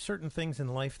 there's certain things in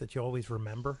life that you always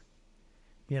remember.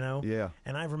 Yeah.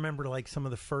 And I remember like some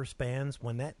of the first bands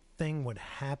when that thing would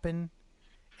happen,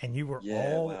 and you were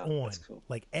all on. That's cool.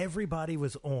 Like everybody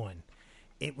was on.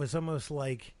 It was almost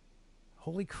like,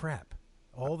 holy crap.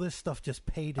 All this stuff just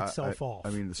paid itself off. I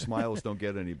mean, the smiles don't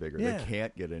get any bigger. Yeah. They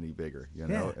can't get any bigger,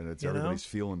 Yeah, and it's everybody's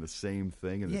feeling the same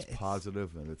thing, and it's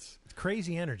positive, and it's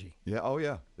crazy energy. yeah. Oh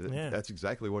yeah. Yeah. That's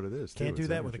exactly what it is. Can't too. do It's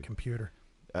that with a energy. computer.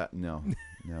 No.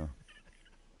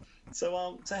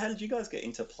 So how did you guys get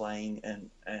into playing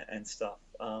and stuff?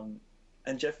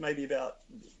 And Jeff, maybe about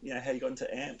how you got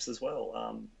into amps as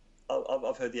well.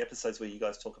 I've heard the episodes where you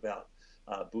guys talk about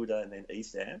Buddha and then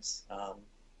East amps.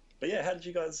 But yeah, how did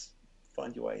you guys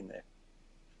find your way in there?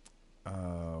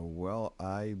 Well,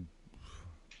 I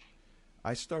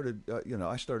started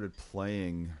I started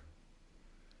playing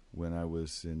when I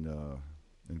was in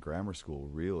grammar school.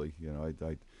 Really,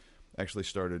 I actually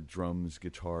started drums,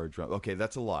 guitar, drum. Okay,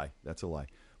 that's a lie.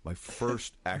 My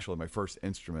first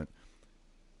instrument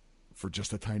for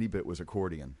just a tiny bit was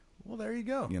accordion. Well, there you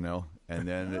go. And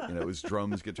then it was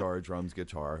drums, guitar,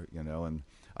 and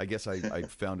I guess I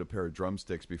found a pair of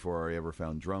drumsticks before I ever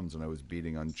found drums, and I was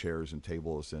beating on chairs and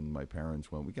tables, and my parents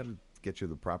went, "We got to get you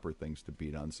the proper things to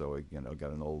beat on. So I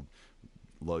got an old.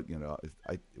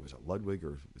 It was a Ludwig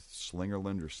or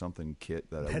Slingerland or something kit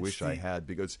that I wish I had,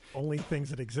 because only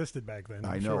things that existed back then.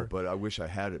 I know, but I wish I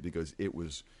had it because it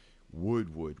was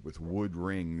wood with wood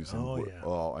rings. And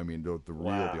I mean the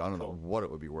real deal. I don't know what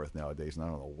it would be worth nowadays, and I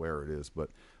don't know where it is,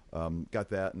 but got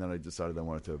that, and then I decided I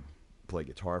wanted to play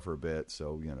guitar for a bit,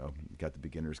 so got the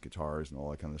beginner's guitars and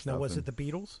all that kind of stuff. Now, was it the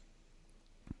Beatles?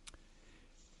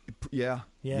 Yeah.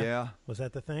 Was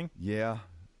that the thing? Yeah.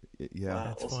 Wow,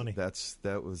 that's funny.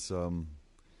 That was and,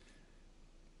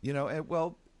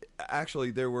 well, actually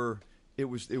it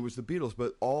was the Beatles,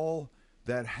 but all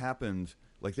that happened,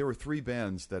 like there were 3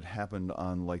 bands that happened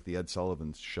on like the Ed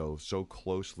Sullivan Show so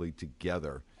closely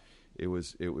together. It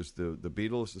was the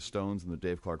Beatles, the Stones, and the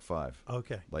Dave Clark Five.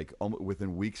 Okay. Like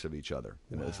within weeks of each other.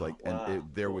 And it's like,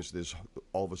 there was this,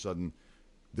 all of a sudden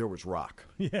there was rock.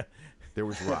 Yeah. There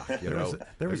was rock,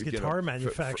 There was guitar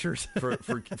manufacturers.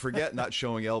 Forget not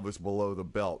showing Elvis below the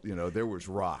belt. There was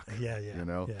rock. Yeah.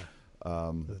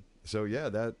 So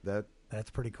that's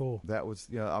pretty cool. That was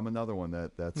I'm another one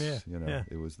it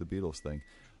was the Beatles thing.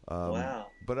 Wow.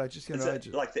 But I just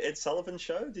like the Ed Sullivan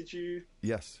Show. Did you?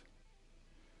 Yes.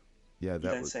 Yeah, you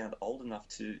don't sound old enough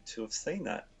to have seen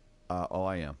that.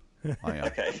 I am.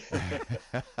 Okay.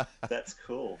 That's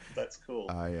cool.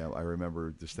 I am. I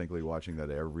remember distinctly watching that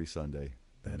every Sunday.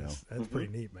 That's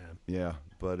pretty neat, man. Yeah,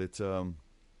 but it's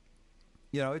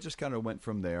it just kind of went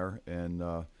from there.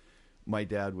 And my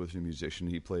dad was a musician.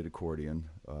 He played accordion.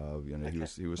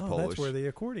 He was Polish. That's where the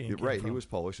accordion came right. from. He was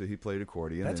Polish, so he played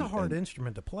accordion. That's a hard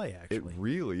instrument to play, actually. It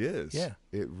really is. Yeah,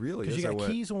 it really is. Because you got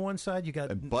keys on one side, you got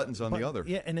and buttons on the other.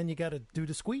 Yeah, and then you got to do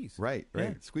the squeeze. Right.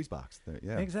 Yeah. Squeeze box.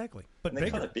 Yeah, exactly. But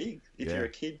they're kind of big if you're a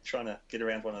kid trying to get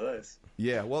around one of those.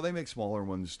 Yeah. Well, they make smaller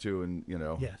ones too, and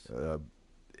Yes.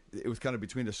 It was kind of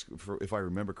between if I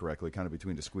remember correctly, kind of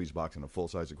between the squeeze box and a full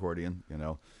size accordion.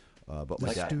 But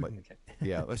my dad,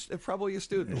 it's probably a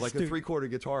student, like a 3/4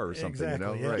 guitar or something.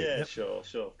 Exactly, right? Yeah, sure,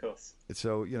 of course.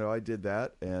 So I did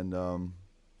that, and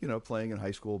playing in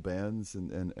high school bands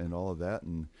and all of that,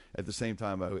 and at the same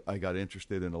time I got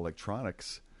interested in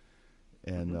electronics,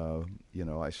 and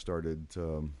I started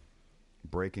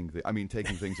taking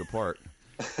things apart.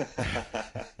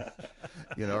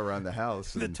 Around the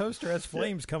house. The toaster has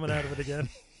flames coming out of it again.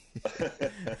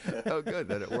 Oh, good,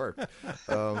 then it worked.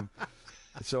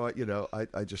 So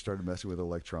I just started messing with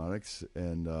electronics,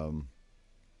 and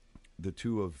the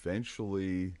two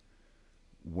eventually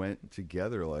went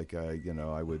together. Like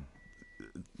I would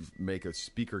make a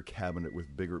speaker cabinet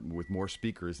with more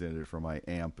speakers in it for my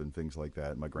amp and things like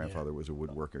that. My grandfather was a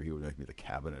woodworker; he would make me the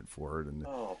cabinet for it. And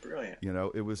brilliant!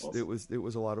 It was awesome. it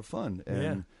was a lot of fun,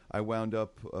 and I wound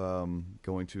up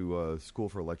going to school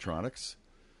for electronics.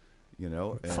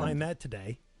 And find that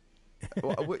today.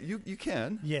 Well, you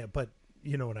can. Yeah, but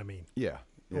you know what I mean. Yeah.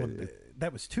 Well,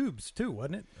 that was tubes too,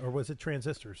 wasn't it? Or was it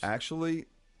transistors? Actually,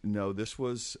 no. This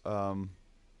was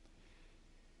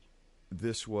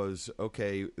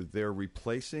okay. They're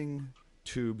replacing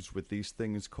tubes with these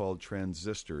things called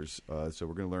transistors. So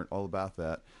we're going to learn all about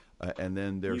that. And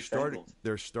then they're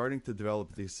starting to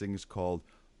develop these things called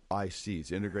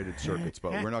ICs, integrated circuits,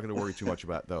 but we're not going to worry too much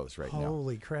about those right now.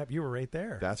 Holy crap, you were right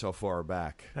there. That's how far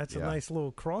back. That's a nice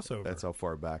little crossover. That's how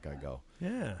far back I go.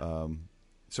 Yeah.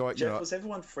 So Jeff, was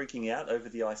everyone freaking out over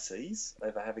the ICs,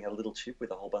 over having a little chip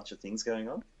with a whole bunch of things going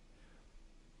on?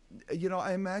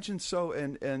 I imagine so.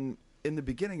 And in the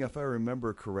beginning, if I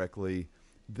remember correctly,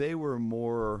 they were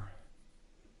more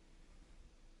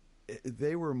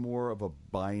of a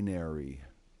binary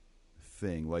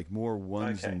thing, like more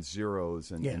ones and zeros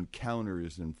and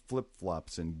counters and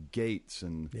flip-flops and gates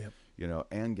and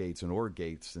AND gates and OR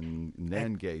gates and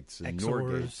NAND gates and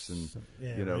NOR gates and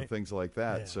things like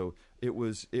that. Yeah. So it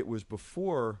was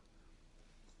before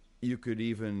you could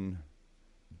even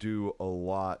do a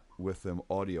lot with them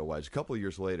audio-wise. A couple of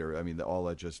years later, I mean, all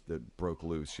that broke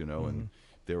loose, and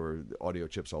there were audio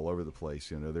chips all over the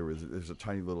place. There's a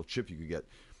tiny little chip you could get,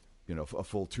 a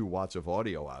full 2 watts of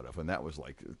audio out of, and that was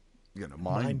like,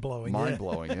 mind blowing.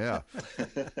 Yeah.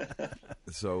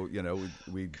 So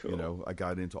we cool. I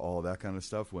got into all of that kind of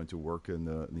stuff. Went to work in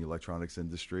the electronics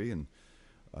industry, and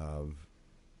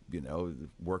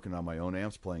working on my own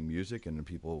amps, playing music, and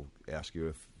people ask you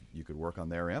if you could work on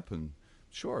their amp, and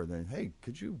sure. Then, hey,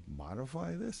 could you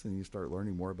modify this? And you start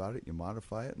learning more about it. You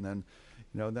modify it, and then,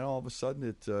 then all of a sudden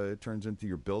it turns into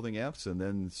you're building amps, and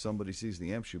then somebody sees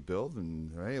the amps you build,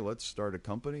 and hey, let's start a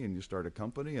company, and you start a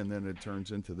company, and then it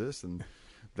turns into this and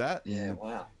that. Yeah, and,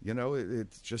 wow.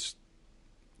 It's just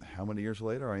how many years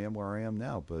later I am where I am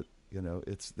now, but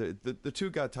it's the two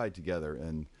got tied together,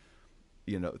 and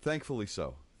thankfully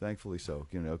so. Thankfully so,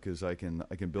 because I can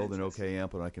build an okay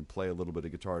amp and I can play a little bit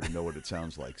of guitar to know what it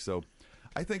sounds like. So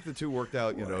I think the two worked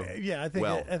out, Yeah, I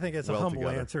think it's a humble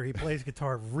together. answer. He plays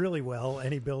guitar really well,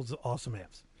 and he builds awesome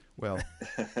amps. Well,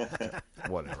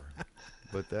 whatever.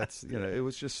 But that's, it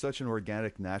was just such an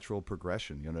organic, natural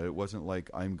progression. It wasn't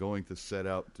like I'm going to set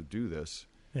out to do this.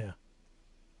 Yeah.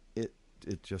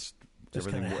 It just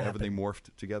everything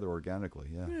morphed together organically.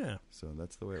 Yeah. Yeah. So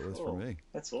that's the way it was for me.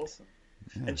 That's awesome.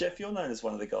 Yeah. And Jeff, you're known as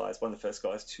one of the first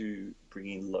guys to bring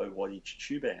in low wattage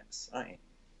tube amps, aren't you?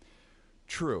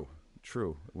 True.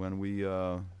 When we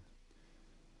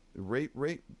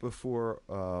right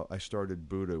before I started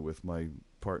Buddha with my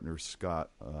partner Scott,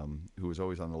 who was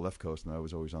always on the left coast and I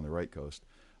was always on the right coast,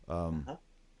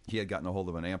 he had gotten a hold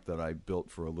of an amp that I built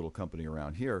for a little company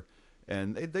around here,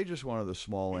 and they just wanted a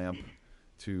small amp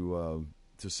to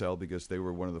sell because they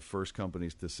were one of the first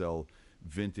companies to sell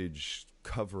vintage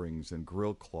coverings and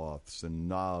grill cloths and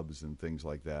knobs and things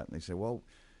like that. And they said, well,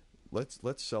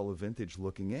 let's sell a vintage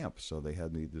looking amp. So they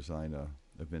had me design a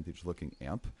vintage looking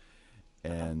amp,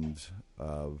 and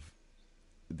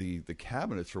the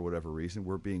cabinets, for whatever reason,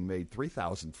 were being made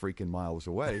 3,000 freaking miles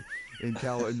away in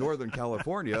Northern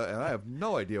California, and I have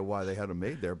no idea why they had them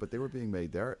made there, but they were being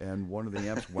made there, and one of the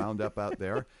amps wound up out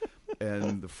there,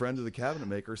 and the friend of the cabinet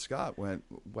maker, Scott, went,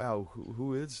 wow,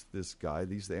 who is this guy?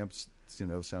 These amps,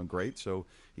 sound great. So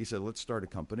he said, let's start a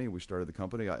company. We started the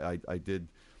company. I did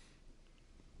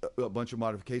a bunch of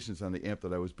modifications on the amp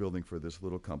that I was building for this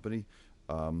little company,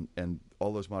 and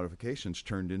all those modifications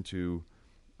turned into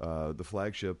the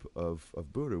flagship of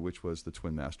Buddha, which was the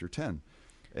Twin Master 10,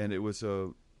 and it was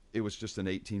just an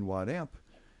 18-watt amp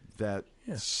that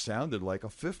sounded like a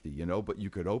 50, but you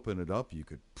could open it up, you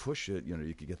could push it,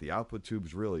 you could get the output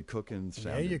tubes really cooking.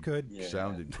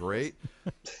 Sounded great,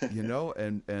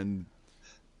 and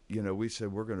we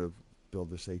said we're going to build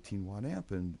this 18-watt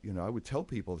amp, and I would tell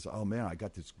people, oh man, I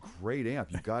got this great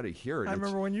amp, you got to hear it. I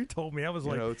remember when you told me, I was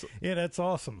like, yeah, that's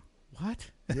awesome.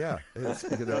 What? Yeah,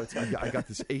 I got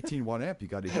this 18-watt amp. You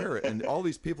got to hear it, and all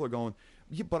these people are going,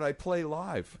 yeah, but I play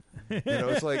live.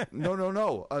 It's like,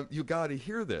 no, you got to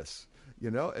hear this.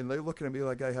 And they're looking at me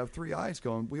like I have three eyes,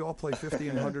 going, we all play 50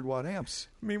 and 100-watt amps.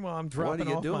 Meanwhile, I'm dropping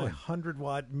off my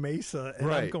 100-watt Mesa, and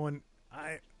I'm going,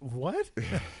 what?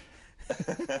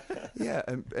 Yeah,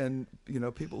 and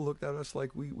people looked at us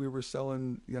like we were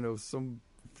selling,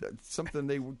 something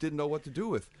they didn't know what to do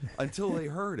with until they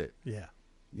heard it. Yeah.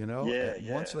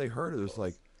 Once they heard it, it was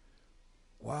like,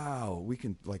 wow, we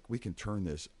can turn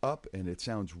this up, and it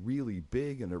sounds really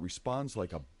big, and it responds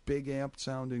like a big amp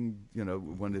sounding,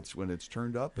 when it's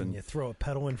turned up, and you throw a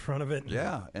pedal in front of it.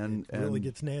 And it really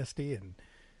gets nasty, and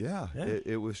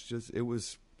it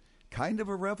was kind of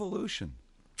a revolution.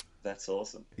 That's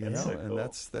awesome. That's so cool.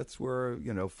 And that's where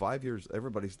 5 years,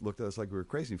 everybody looked at us like we were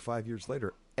crazy. 5 years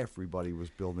later, everybody was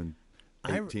building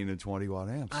 18 and 20-watt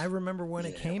amps. I remember when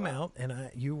it came out,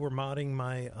 and you were modding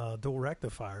my dual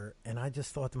rectifier, and I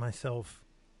just thought to myself,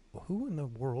 who in the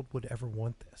world would ever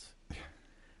want this?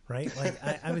 Right? Like,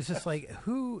 I was just like,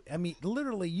 who? I mean,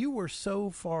 literally, you were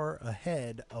so far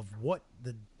ahead of what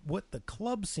the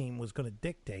club scene was going to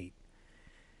dictate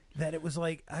that it was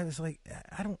like, I was like,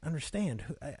 I don't understand.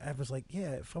 I was like,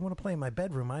 yeah, if I want to play in my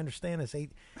bedroom, I understand this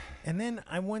 8. And then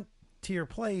I went to your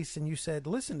place, and you said,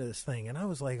 listen to this thing. And I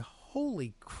was like,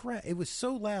 holy crap, it was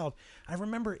so loud. I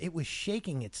remember it was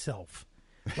shaking itself.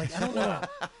 Like, I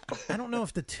don't know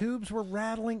if the tubes were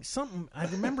rattling. Something. I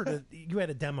remember you had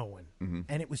a demo in,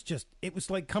 and it was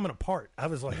like coming apart. I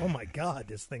was like, oh my God,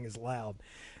 this thing is loud.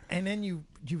 And then you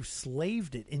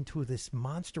slaved it into this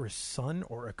monstrous Sun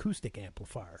or acoustic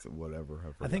amplifier. So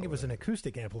whatever. I think it was an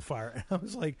acoustic amplifier. And I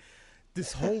was like,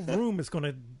 this whole room is going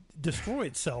to destroy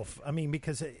itself. I mean,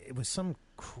 because it was some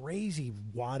crazy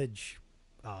wattage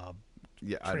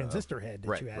transistor head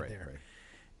that you had there. Right.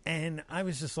 And I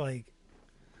was just like,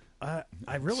 I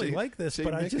really like this,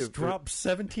 but I just dropped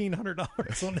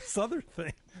 $1,700 on this other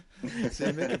thing. See,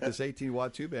 Mick, if this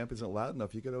 18-watt tube amp isn't loud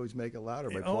enough, you could always make it louder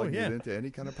by plugging it into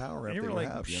any kind of power amp they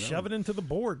have. Shove it into the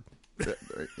board.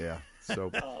 Yeah.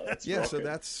 So so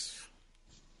that's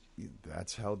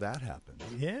how that happened.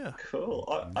 Yeah.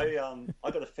 Cool.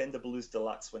 I got a Fender Blues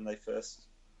Deluxe when they first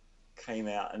came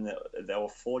out, and they were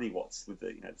 40 watts with the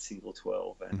the single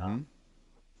 12,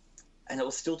 and it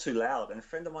was still too loud. And a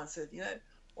friend of mine said,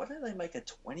 why don't they make a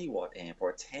 20-watt amp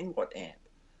or a 10-watt amp?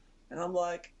 And I'm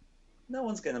like, no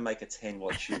one's going to make a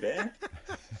 10-watt tube amp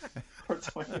or a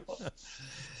 20-watt.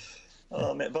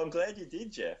 Oh man, but I'm glad you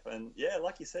did, Jeff. And yeah,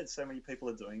 like you said, so many people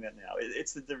are doing that now.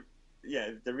 It's the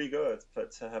rigueur,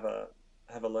 but to have a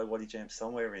low wattage amp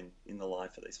somewhere in the line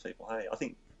for these people. Hey, I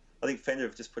think I think Fender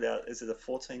have just put out, is it a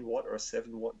 14 watt or a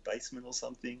 7 watt basement or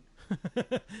something?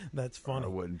 That's funny. I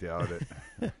wouldn't doubt it.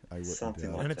 I wouldn't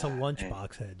Something doubt like And it's a that.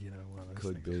 lunchbox head, you know. One of those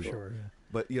Could things. be. Sure. Yeah.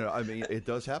 But, I mean, it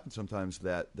does happen sometimes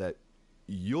that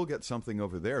you'll get something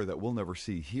over there that we'll never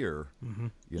see here. Mm-hmm.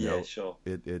 Yeah, sure.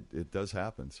 It does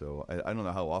happen. So I don't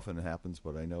know how often it happens,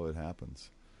 but I know it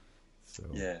happens. So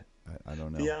Yeah. I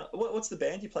don't know. Yeah. What's the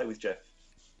band you play with, Jeff?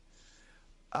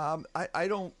 I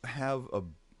don't have a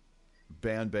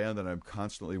band that I'm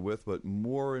constantly with, but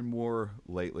more and more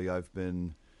lately I've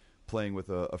been playing with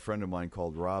a friend of mine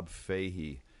called Rob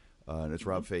Fahey, and it's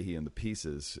Rob Fahey and the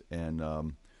Pieces.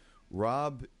 And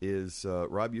Rob used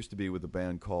to be with a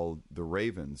band called the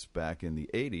Ravens back in the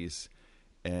 80s,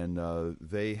 and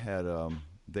they had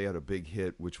a big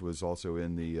hit which was also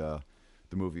in the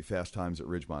movie Fast Times at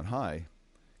Ridgemont High,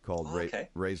 called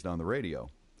Raised on the Radio.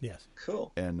 Yes.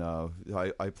 Cool. And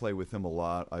I play with him a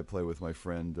lot. I play with my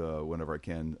friend whenever I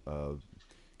can,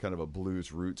 kind of a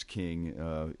blues roots king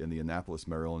in the Annapolis,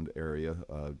 Maryland area,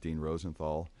 Dean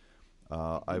Rosenthal.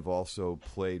 I've also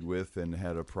played with and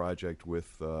had a project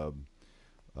with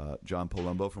John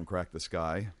Palumbo from Crack the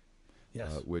Sky,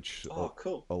 Yes. which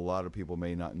cool. a lot of people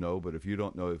may not know. But if you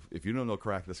don't know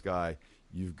Crack the Sky,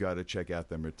 you've got to check out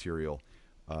their material.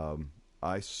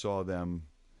 I saw them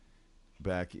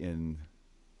back in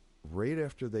right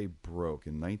after they broke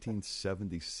in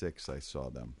 1976. I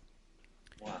saw them.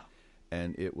 Wow.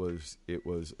 And it was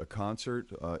a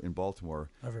concert in Baltimore.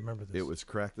 I remember this. It was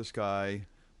Crack the Sky,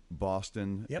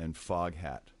 Boston, Yep. and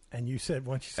Foghat. And you said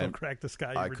once you saw And Crack the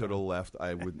Sky, I could have left.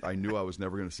 I knew I was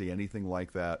never going to see anything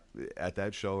like that at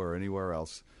that show or anywhere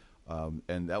else.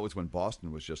 And that was when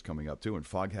Boston was just coming up too, and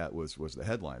Foghat was the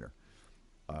headliner.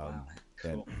 Wow.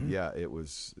 Cool. And yeah, it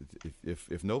was.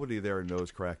 If nobody there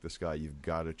knows Crack the Sky, you've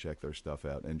got to check their stuff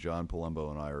out. And John Palumbo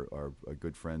and I are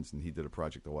good friends, and he did a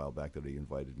project a while back that he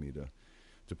invited me to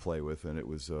play with, and it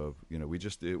was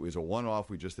it was a one-off.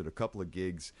 We just did a couple of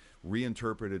gigs,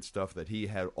 reinterpreted stuff that he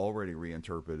had already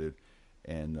reinterpreted,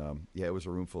 and it was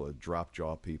a room full of drop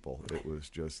jaw people. It was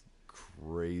just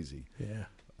crazy. Yeah.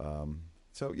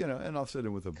 So and I'll sit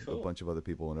in with a Cool. bunch of other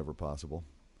people whenever possible.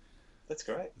 That's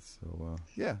great. So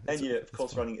yeah, And you're, of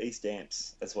course, running East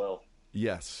Amps as well.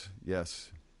 yes,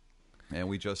 and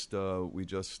we just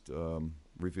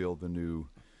revealed the new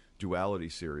Duality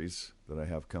series that I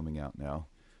have coming out now.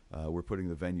 We're putting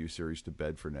the Venue series to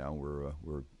bed for now.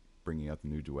 We're bringing out the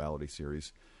new Duality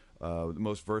series, the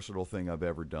most versatile thing I've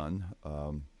ever done,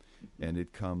 and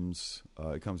it comes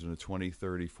in a 20,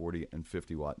 30, 40, and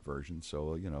 50 watt version.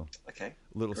 So Okay.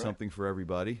 a little Great. something for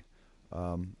everybody.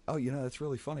 That's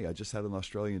really funny. I just had an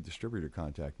Australian distributor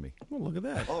contact me. Well, look at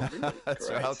that. Oh, really? That's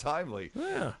Great. how timely.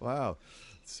 Yeah. Wow.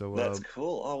 So That's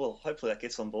cool. Oh, well, hopefully that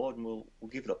gets on board, and we'll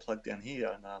give it a plug down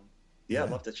here. And I'd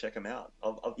love to check them out.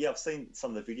 I've seen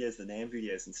some of the videos, the NAMM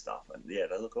videos and stuff, and yeah,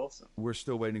 they look awesome. we're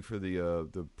still waiting for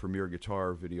the premiere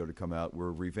guitar video to come out.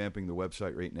 We're revamping the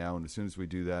website right now, and as soon as we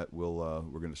do that, we're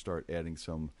going to start adding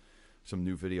some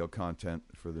new video content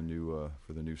for the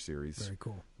new series. Very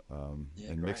cool.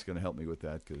 Yeah, and Mick's great. going to help me with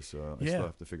that because I still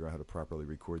have to figure out how to properly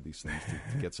record these things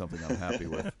to get something I'm happy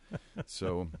with.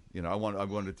 So I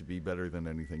want it to be better than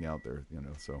anything out there.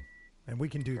 So And we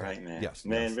can do Great, that. man. Yes,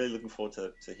 Man, yes. really looking forward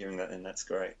to hearing that, and that's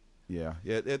great. yeah.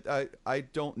 I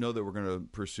don't know that we're going to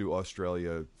pursue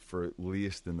Australia for at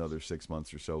least another 6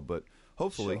 months or so, but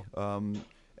hopefully. Sure.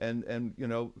 And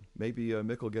maybe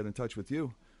Mick will get in touch with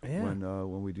you. Yeah.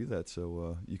 When we do that,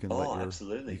 so you can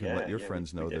absolutely. let your Yeah,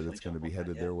 friends we know that definitely it's going to jump be on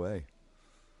headed that, their way.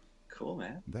 Cool,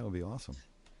 man. That would be awesome.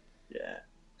 Yeah.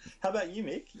 How about you,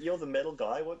 Mick? You're the metal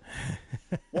guy.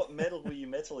 What metal were you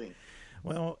metaling?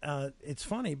 Well, it's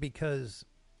funny because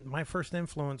my first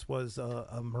influence was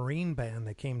a Marine band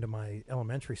that came to my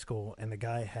elementary school, and the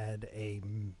guy had a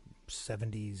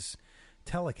 70s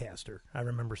Telecaster. I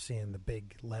remember seeing the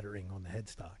big lettering on the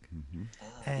headstock. Mm-hmm.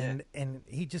 And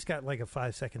he just got like a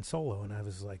 5-second solo, and I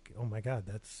was like, oh my God,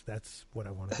 that's what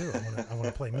I want to do. I want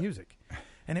to play music.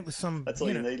 And it was some That's all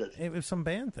you needed. It was some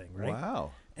band thing, right?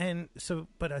 Wow. And so,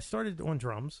 but I started on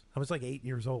drums. I was like 8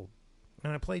 years old,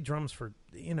 and I played drums for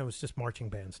it was just marching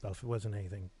band stuff. It wasn't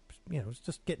anything, it was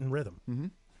just getting rhythm. Mm-hmm.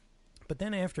 But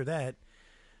then after that,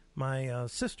 my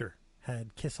sister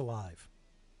had Kiss Alive.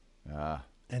 Ah.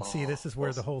 And see, this is where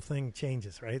awesome. the whole thing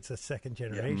changes, right? It's a second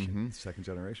generation. Mm-hmm. Second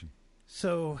generation.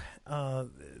 So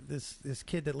this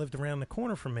kid that lived around the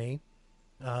corner from me,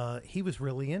 he was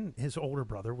really in. His older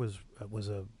brother was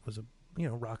a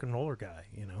rock and roller guy,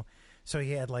 So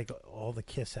he had like all the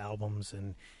Kiss albums,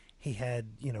 and he had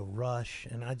Rush,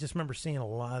 and I just remember seeing a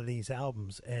lot of these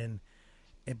albums, and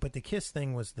but the Kiss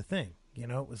thing was the thing. You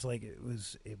know, it was like it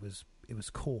was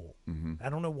cool. Mm-hmm. I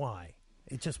don't know why.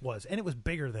 It just was, and it was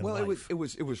bigger than life. Well,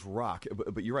 it was rock,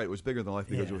 but you're right. It was bigger than life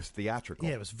because it was theatrical.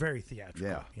 Yeah, it was very theatrical.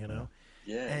 Yeah, you know.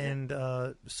 Yeah.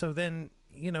 And so then,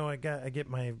 you know, I get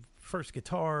my first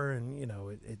guitar, and you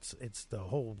know, it's the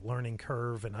whole learning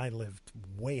curve, and I lived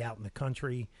way out in the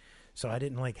country, so I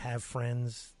didn't like have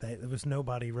friends. There was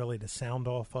nobody really to sound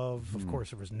off of. Mm-hmm. Of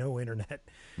course, there was no internet.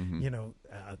 You know,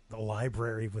 the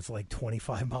library was like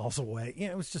 25 miles away. You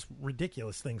know, it was just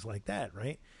ridiculous things like that,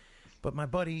 right? But my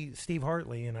buddy Steve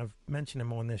Hartley, and I've mentioned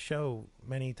him on this show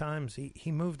many times,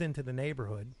 he moved into the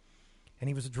neighborhood, and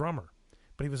he was a drummer,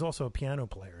 but he was also a piano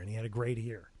player, and he had a great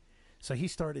ear. So he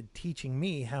started teaching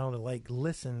me how to like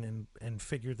listen and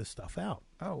figure the stuff out.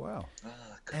 Oh, wow.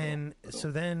 Cool. And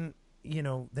so then, you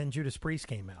know, then Judas Priest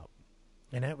came out,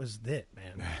 and that was it,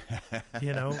 man.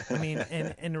 You know, I mean,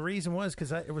 and the reason was because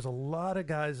there was a lot of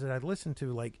guys that I'd listened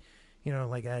to, like, you know,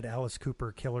 like I had Alice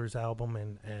Cooper Killer's album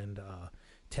and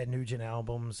Ted Nugent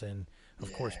albums, and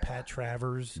of course Pat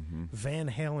Travers. Van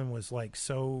Halen was like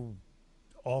so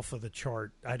off of the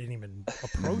chart, I didn't even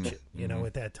approach it, you know,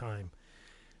 at that time.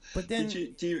 But then,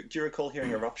 do you recall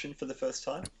hearing Eruption for the first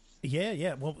time?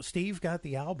 Yeah. Well, Steve got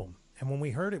the album, and when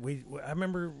we heard it, I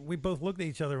remember we both looked at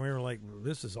each other and we were like,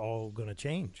 "This is all going to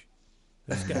change.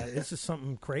 This is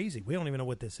something crazy. We don't even know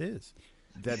what this is."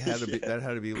 That had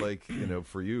to be like, you know,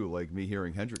 for you, like me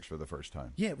hearing Hendrix for the first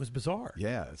time. Yeah, it was bizarre.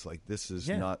 Yeah, it's like this is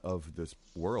not of this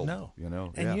world. No, you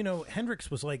know, and you know, Hendrix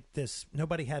was like this.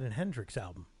 Nobody had a Hendrix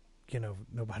album. You know,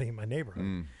 nobody in my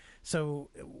neighborhood. So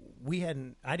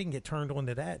I didn't get turned on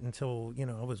to that until, you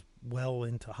know, I was well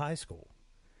into high school.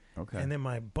 Okay. And then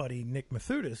my buddy Nick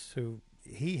Mathutis, who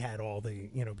he had all the,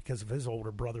 you know, because of his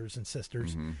older brothers and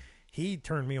sisters, he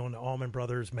turned me on to Allman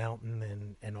Brothers,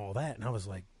 Mountain, and all that. And I was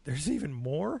like, there's even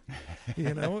more?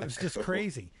 You know, it was just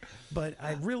crazy. But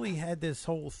I really had this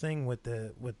whole thing with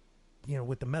the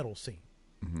metal scene.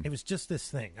 It was just this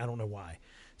thing. I don't know why.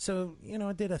 So, you know,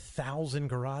 I did 1,000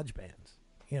 garage bands,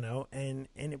 you know, and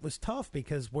it was tough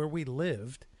because where we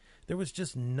lived, there was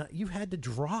just you had to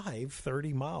drive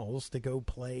 30 miles to go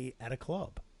play at a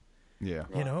club. Yeah.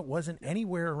 You know, it wasn't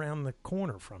anywhere around the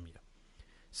corner from you.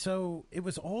 So it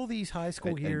was all these high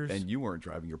school years. And you weren't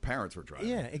driving, your parents were driving.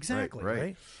 Yeah, exactly.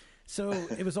 Right. So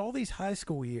it was all these high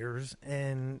school years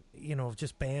and, you know,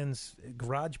 just bands,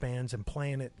 garage bands, and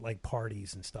playing at like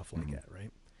parties and stuff like that,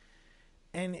 right?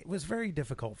 And it was very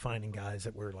difficult finding guys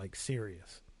that were like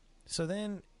serious. So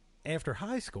then after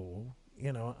high school,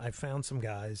 you know, I found some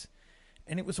guys,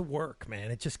 and it was a work, man.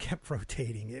 It just kept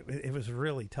rotating. It was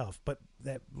really tough. But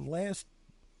that last,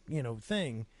 you know,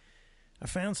 thing, I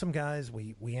found some guys.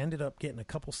 We ended up getting a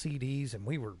couple CDs, and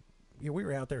we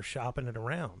were out there shopping it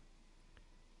around.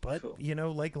 But, you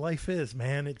know, like life is,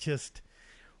 man, it just,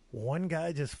 one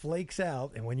guy just flakes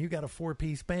out, and when you got a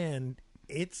 4-piece band,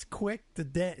 it's quick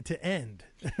to end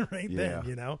right then,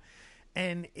 you know?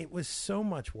 And it was so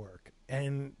much work.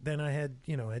 And then I had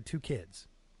 2 kids.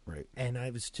 Right. And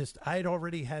I'd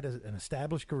already had an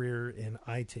established career in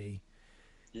IT.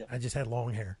 Yeah. I just had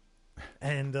long hair.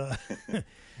 And,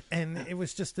 and it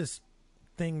was just this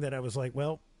thing that I was like,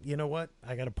 well, you know what?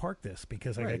 I got to park this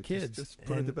because I got kids. Just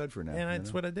put it to bed for now. And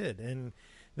that's what I did. And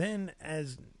then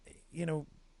as, you know,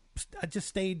 I just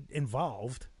stayed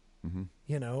involved.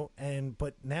 You know,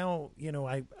 but now, you know,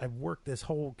 I've worked this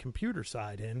whole computer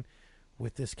side in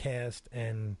with this cast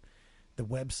and the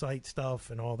website stuff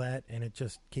and all that, and it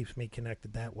just keeps me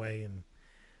connected that way, and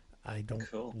I don't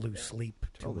lose sleep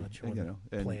too much on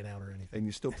playing out or anything. And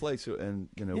you still play, so and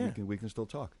you know we can still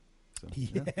talk. So,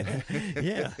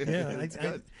 yeah.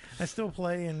 I still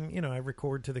play, and you know I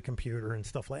record to the computer and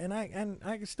stuff like, and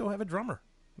I still have a drummer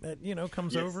that you know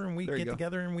comes over and we get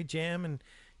together and we jam and.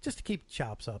 Just to keep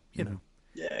chops up, you know.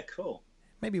 Yeah, cool.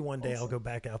 Maybe one day I'll go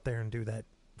back out there and do that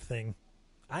thing.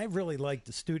 I really liked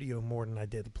the studio more than I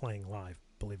did playing live,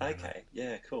 believe it or not. Okay,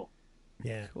 yeah, cool.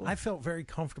 Yeah, cool. I felt very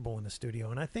comfortable in the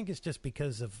studio, and I think it's just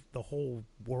because of the whole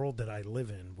world that I live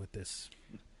in with this.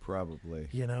 Probably.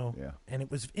 You know? Yeah. And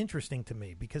it was interesting to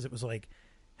me because it was like,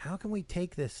 how can we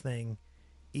take this thing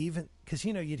even... Because,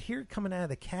 you know, you'd hear it coming out of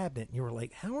the cabinet, and you were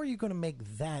like, how are you going to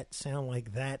make that sound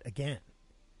like that again?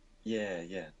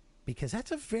 Yeah. Because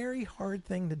that's a very hard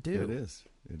thing to do. It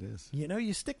is. You know,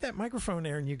 you stick that microphone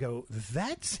there and you go,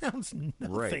 that sounds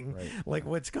nothing like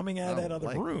what's coming out of that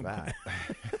other room. That.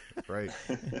 Right.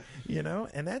 You know,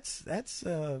 and that's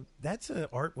an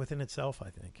art within itself,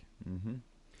 I think. Mm-hmm.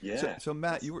 Yeah. So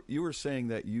Matt, you were saying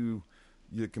that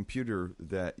the computer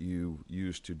that you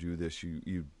use to do this,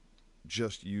 you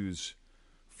just use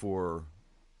for.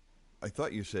 I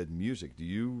thought you said music. Do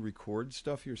you record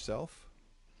stuff yourself?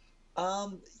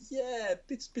 Yeah,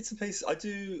 bits and pieces. I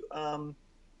do,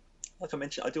 like I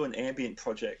mentioned, I do an ambient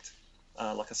project,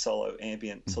 like a solo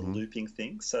ambient sort of looping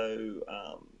thing. So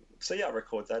yeah, I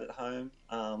record that at home.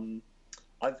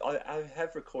 I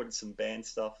have recorded some band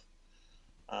stuff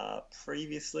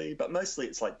previously, but mostly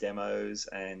it's like demos,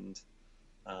 and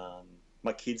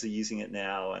my kids are using it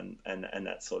now, and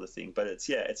that sort of thing. But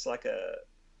it's like a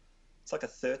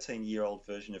 13-year-old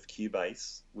version of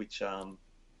Cubase, which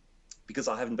because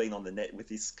I haven't been on the net with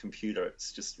this computer,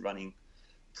 it's just running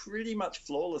pretty much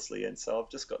flawlessly, and so I've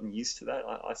just gotten used to that.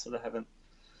 I sort of haven't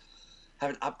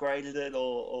upgraded it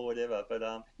or whatever,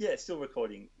 but yeah, still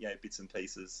recording bits and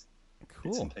pieces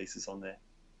on there.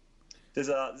 There's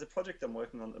a project I'm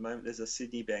working on at the moment. There's a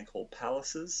Sydney band called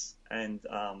Palaces, and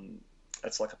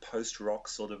it's like a post rock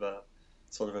sort of a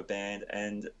band,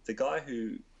 and the guy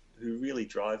who really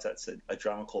drives that's a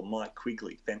drummer called Mike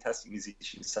Quigley, fantastic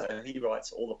musician. So he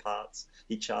writes all the parts,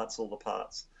 he charts all the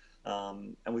parts,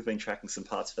 and we've been tracking some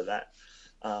parts for that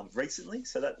recently.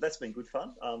 So that's been good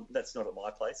fun. That's not at my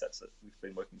place. We've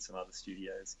been working in some other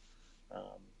studios,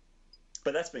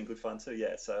 but that's been good fun too.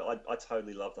 Yeah, so I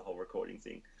totally love the whole recording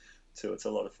thing too. It's a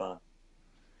lot of fun.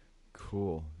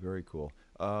 Cool, very cool.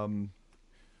 Do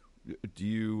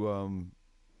you?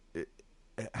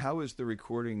 How is the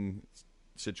recording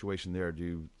situation there?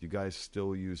 Do you guys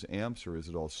still use amps, or is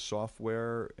it all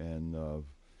software? And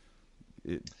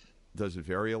does it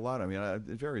vary a lot? I mean, it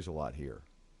varies a lot here.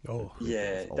 Oh,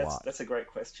 yeah, that's a great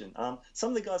question. Some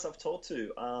of the guys I've talked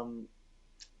to are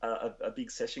big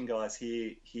session guys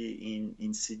here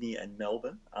in Sydney and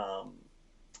Melbourne.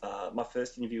 My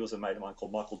first interview was a mate of mine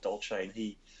called Michael Dolce, and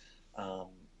he's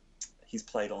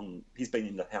been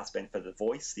in the house band for The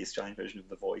Voice, the Australian version of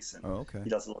The Voice, and he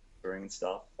does a lot of touring and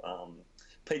stuff.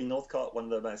 Peter Northcott,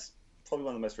 probably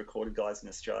one of the most recorded guys in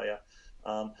Australia.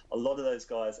 A lot of those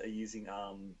guys are using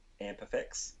amp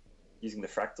effects, using the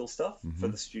Fractal stuff for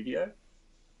the studio.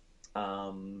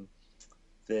 Because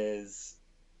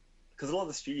a lot of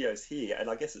the studios here, and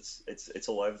I guess it's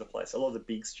all over the place. A lot of the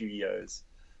big studios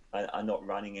are not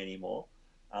running anymore.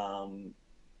 And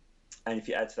if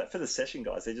you add to that, for the session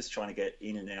guys, they're just trying to get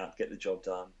in and out, get the job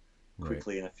done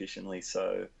quickly and efficiently.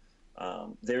 So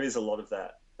there is a lot of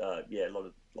that. A lot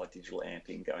of like digital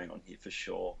amping going on here for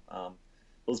sure. It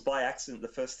was by accident. The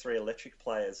first 3 electric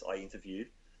players I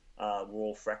interviewed were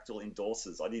all Fractal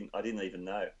endorsers. I didn't even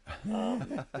know.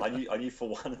 I knew for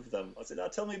one of them. I said,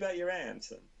 "Tell me about your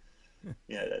amps," and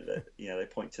they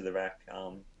point to the rack.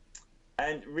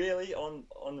 And really, on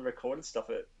the recorded stuff,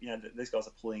 these guys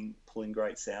are pulling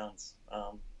great sounds.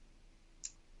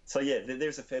 So yeah,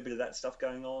 there's a fair bit of that stuff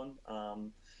going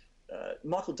on.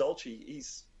 Michael Dolce,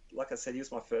 he's, like I said, he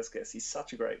was my first guest. He's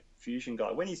such a great fusion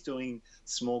guy. When he's doing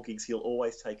small gigs, he'll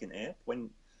always take an amp.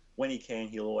 When he can,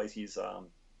 he'll always use.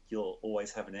 He'll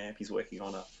always have an amp. He's working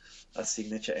on a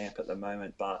signature amp at the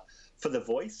moment. But for The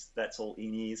Voice, that's all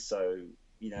in-ears. So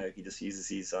he just uses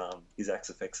his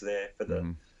Axe-Fx there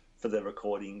for the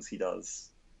recordings he does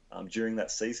during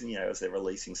that season. As they're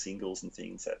releasing singles and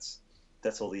things,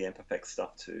 that's all the amp-Fx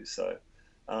stuff too. So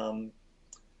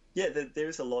there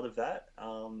is a lot of that.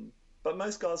 But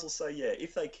most guys will say,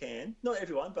 if they can, not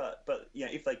everyone, but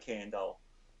if they can, they'll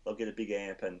get a big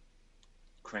amp and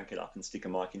crank it up and stick a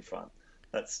mic in front.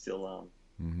 That's still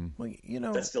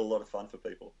that's still a lot of fun for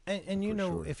people. And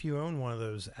sure, if you own one of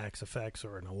those Axe-Fx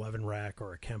or an 11 rack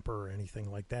or a Kemper or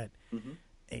anything like that,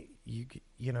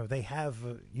 they have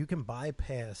you can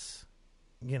bypass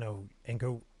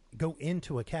and go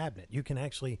into a cabinet. You can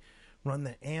actually run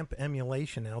the amp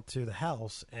emulation out to the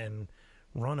house and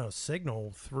run a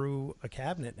signal through a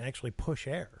cabinet and actually push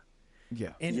air.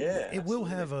 Yeah. And it will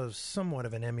have a somewhat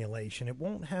of an emulation. It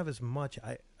won't have as much,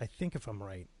 I think, if I'm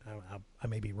right. I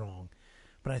may be wrong.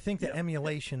 But I think the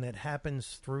emulation that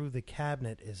happens through the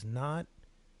cabinet is not,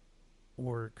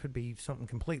 or could be something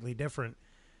completely different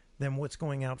than what's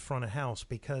going out front of house.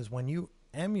 Because when you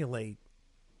emulate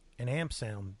an amp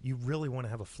sound, you really want to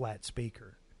have a flat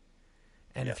speaker.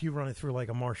 And if you run it through like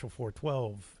a Marshall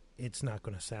 412, it's not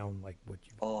going to sound like what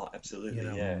you... Oh, absolutely,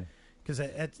 yeah. Because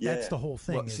that's the whole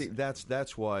thing. Well, see,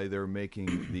 that's why they're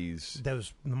making the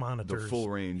monitors, the full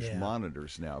range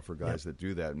monitors now for guys that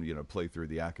do that and play through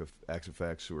the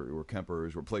Axe-Fx or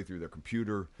Kempers or play through their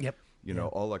computer. Yep.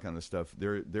 All that kind of stuff.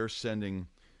 They're sending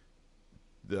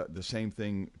the same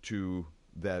thing to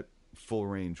that full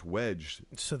range wedge,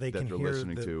 so they that can they're hear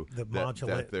listening to the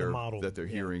modulate the model that they're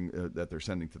hearing that they're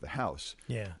sending to the house.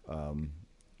 Yeah. And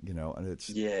it's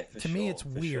to me it's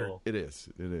weird. Sure. It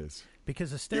is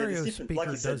because a stereo speaker like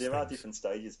you said, does there things. are different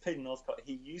stages. Peter Northcott,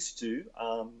 he used to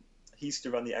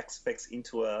run the Axe-Fx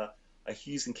into a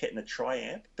Hughes and Kettner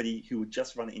tri-amp, but he would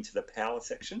just run it into the power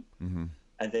section. Mm-hmm.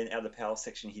 And then out of the power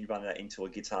section, he'd run that into a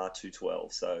guitar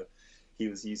 212. So he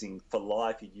was using, for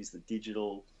live, he'd use the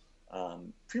digital,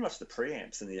 pretty much the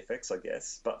preamps and the effects, I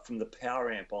guess. But from the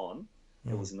power amp on,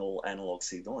 it was an all analog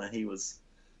signal, and he was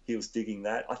digging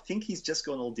that. I think he's just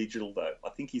gone all digital, though. I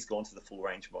think he's gone to the full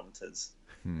range monitors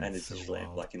and a digital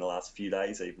amp, like in the last few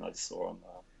days even. I just saw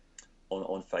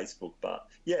on Facebook. But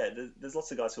yeah, there's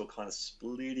lots of guys who are kind of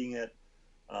splitting it,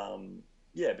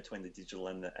 between the digital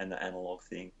and the analog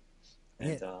thing.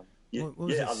 And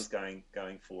others going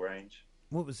full range.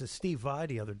 What was this? Steve Vai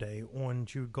the other day on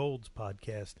Jude Gold's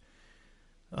podcast?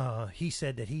 He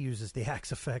said that he uses the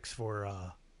Axe effects for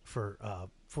the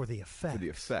effects. For the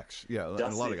effects, yeah. And a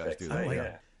lot of guys do that. Like,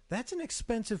 yeah. That's an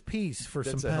expensive piece for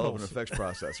that's some a pedals. hell of an effects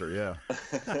processor,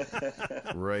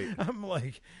 yeah. Right. I'm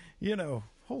like,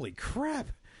 holy crap!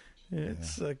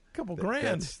 It's a couple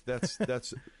grand.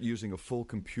 That's using a full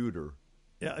computer.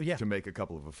 Yeah. To make a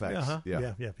couple of effects. Uh-huh.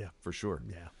 Yeah, for sure.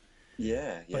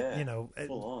 Yeah. Yeah. But,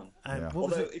 full on.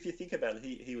 Although, if you think about it,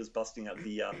 he was busting up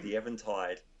the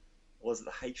Eventide. Was it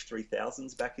the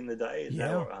H3000s back in the day?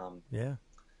 Yeah.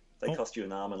 They cost you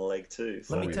an arm and a leg too.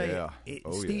 So. Let me tell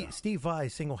you, Steve Vai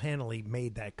single-handedly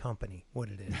made that company what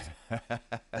it is.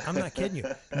 I'm not kidding you.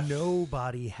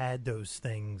 Nobody had those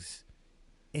things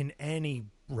in any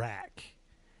rack.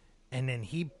 And then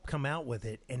he come out with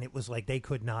it, and it was like they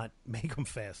could not make them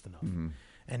fast enough. Mm-hmm.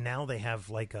 And now they have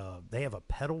a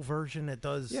pedal version that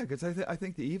does. Yeah, because I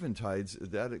think the Eventides,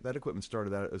 that equipment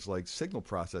started out as like signal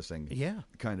processing. Yeah,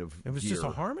 kind of. It was gear. just a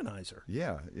harmonizer.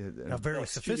 Yeah, a very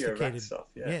sophisticated stuff.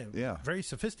 Yeah, very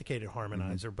sophisticated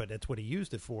harmonizer. Mm-hmm. But that's what he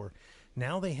used it for.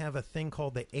 Now they have a thing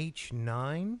called the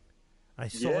H9. I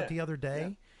saw it the other day.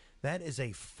 Yeah. That is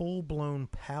a full-blown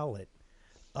palette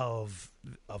of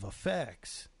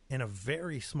effects in a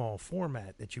very small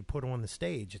format that you put on the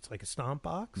stage. It's like a stomp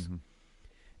box. Mm-hmm.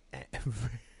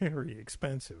 Very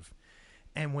expensive.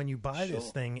 And when you buy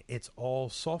this thing, it's all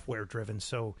software driven.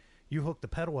 So you hook the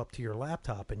pedal up to your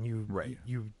laptop and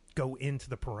you go into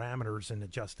the parameters and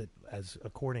adjust it as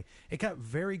according. It got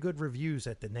very good reviews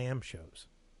at the NAMM shows.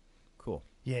 Cool.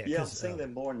 Yeah, I'm seeing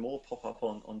them more and more pop up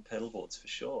on pedal boards for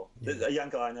sure. Yeah. A young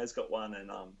guy I know's got one, and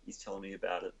he's telling me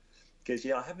about it. He goes,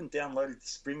 I haven't downloaded the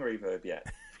Spring Reverb yet.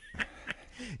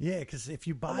 Yeah, because if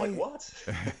you buy, I'm like, what?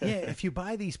 if you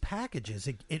buy these packages,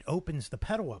 it opens the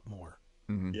pedal up more.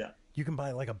 Mm-hmm. Yeah, you can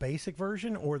buy like a basic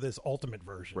version or this ultimate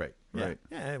version. Right.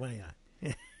 Yeah, well,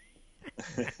 yeah.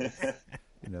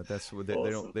 That's what they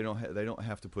don't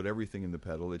have to put everything in the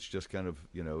pedal. It's just kind of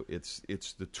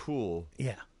it's the tool.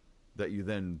 Yeah. That you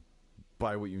then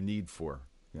buy what you need for.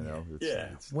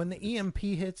 It's, when the EMP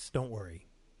hits, don't worry.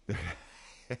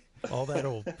 All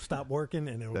that'll stop working,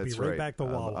 and it'll be right back to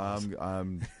wah-wahs.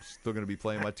 I'm still going to be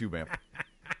playing my tube amp.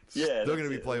 Still going to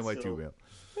be playing my tube amp.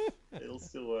 It'll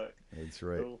still work. That's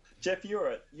right. Cool. Jeff, you're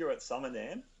at Summer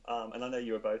NAMM, and I know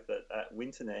you were both at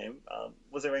Winter NAMM.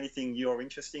 Was there anything you're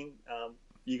interesting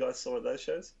you guys saw at those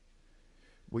shows?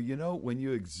 Well, when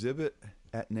you exhibit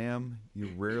at NAMM, you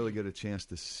rarely get a chance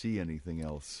to see anything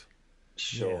else.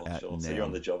 Sure. So you're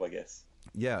on the job, I guess.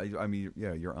 Yeah, I mean,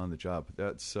 you're on the job.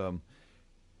 That's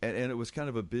and it was kind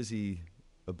of a busy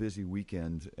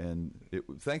weekend, and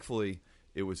thankfully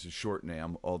it was a short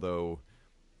NAMM. Although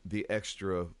the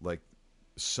extra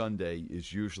Sunday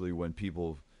is usually when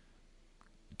people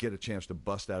get a chance to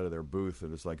bust out of their booth,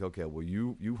 and it's like, okay, well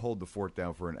you hold the fort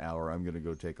down for an hour. I'm going to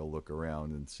go take a look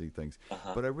around and see things.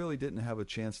 Uh-huh. But I really didn't have a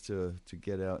chance to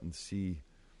get out and see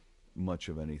much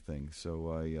of anything.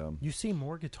 So you see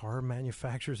more guitar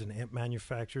manufacturers and amp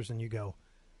manufacturers, and you go,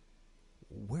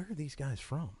 where are these guys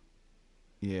from?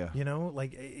 Yeah.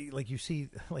 Like you see,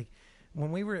 like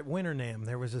when we were at Winter NAMM,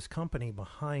 there was this company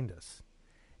behind us,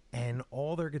 and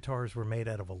all their guitars were made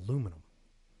out of aluminum.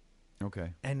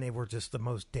 Okay. And they were just the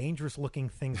most dangerous looking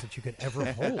things that you could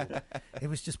ever hold. It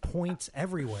was just points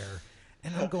everywhere.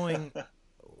 And I'm going,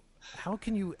 how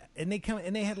can you, and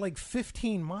they had like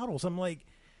 15 models. I'm like,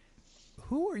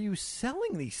 who are you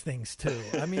selling these things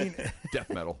to? I mean, death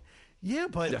metal. Yeah,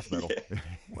 but death metal.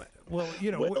 Well,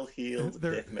 well-heeled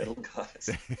death metal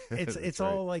guys. It's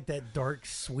all like that dark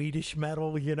Swedish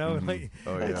metal, Mm-hmm. Like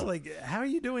it's like, how are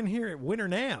you doing here at Winter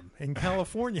NAMM in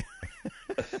California?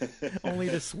 Only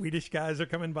the Swedish guys are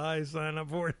coming by signing up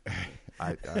for it.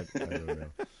 I don't know.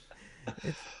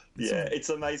 It's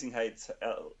amazing. Hey, it's,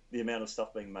 the amount of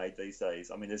stuff being made these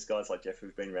days. I mean, there's guys like Jeff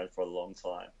who've been around for a long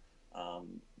time.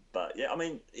 But yeah, I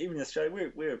mean, even in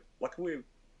Australia, we're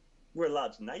a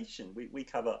large nation. We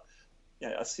cover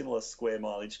a similar square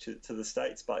mileage to the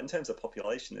States, but in terms of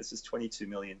population, there's just 22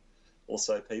 million or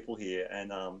so people here,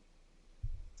 and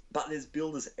but there's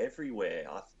builders everywhere.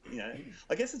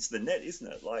 I guess it's the net, isn't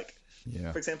it? Like,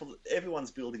 Yeah. for example,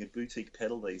 everyone's building a boutique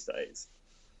pedal these days.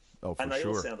 Oh, for And they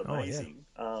sure. all sound amazing.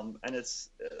 And it's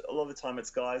a lot of the time it's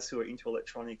guys who are into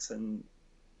electronics, and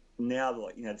now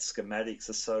the schematics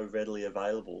are so readily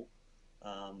available.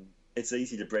 It's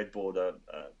easy to breadboard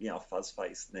a fuzz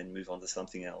face and then move on to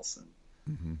something else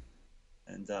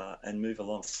and move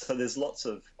along. So there's lots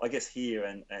of, I guess here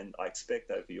and I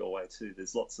expect over your way too,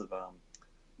 there's lots of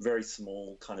very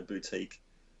small kind of boutique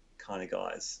kind of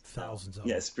guys. Thousands of them.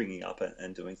 them. Yeah, springing up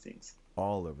and doing things.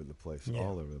 All over the place. Yeah.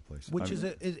 All over the place. Which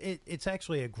it's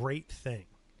actually a great thing.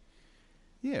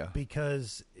 Yeah.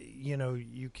 Because,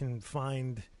 you can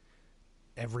find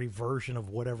every version of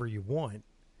whatever you want.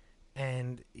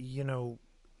 And,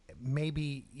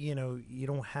 maybe, you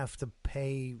don't have to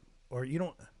pay, or you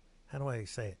don't, how do I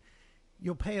say it?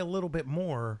 You'll pay a little bit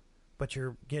more, but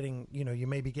you're getting, you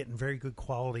may be getting very good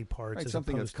quality parts. Right, as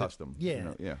something opposed that's custom. To,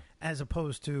 yeah. Yeah. As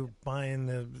opposed to buying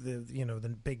the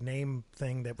big name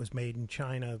thing that was made in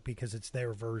China because it's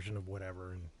their version of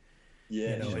whatever. And,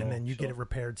 Yeah, sure, and then you get it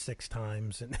repaired 6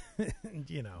 times and,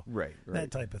 right.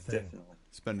 that type of thing. Definitely.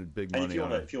 Spending big And money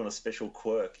on it. if you want a special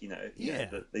quirk,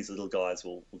 these little guys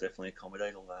will definitely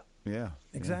accommodate all that. Yeah.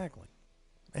 Exactly.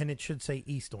 And it should say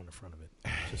East on the front of it,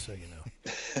 just so you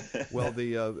know. Well,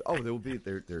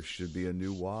 there should be a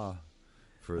new wah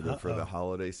for the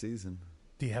holiday season.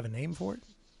 Do you have a name for it?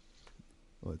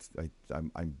 Well,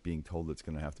 I'm being told it's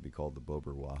going to have to be called the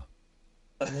Bober wah.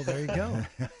 Well, there you go.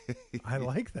 I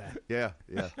like that. Yeah.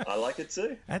 I like it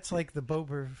too. That's like the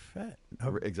Boba Fett.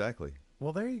 Oh, Exactly.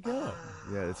 well, there you go.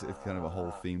 Yeah, it's kind of a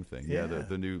whole theme thing. Yeah.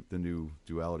 The new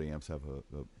duality amps have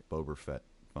a Boba Fett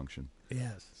function.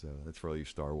 Yes. So that's for all you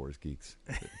Star Wars geeks.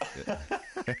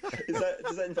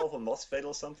 Does that involve a MOSFET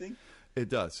or something? It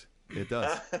does. It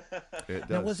does. It does.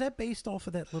 Now, was that based off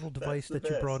of that little device the that you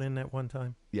best. brought in that one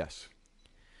time? Yes.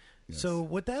 So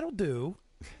what that'll do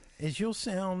is you'll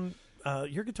sound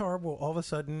your guitar will all of a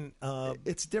sudden.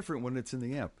 It's different when it's in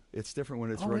the amp. It's different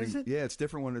when it's running. Is it? Yeah, it's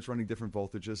different when it's running different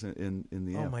voltages in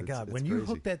the amp. Oh my God! It's When crazy. you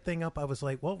hooked that thing up, I was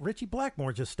like, "Well, Richie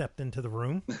Blackmore just stepped into the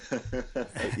room."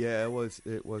 Yeah, it was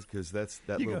because that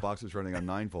little box was running on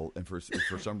 9-volt, and for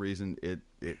some reason it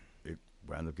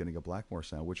wound up getting a Blackmore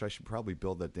sound, which I should probably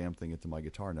build that damn thing into my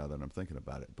guitar now that I'm thinking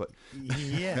about it. But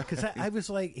Yeah, because I was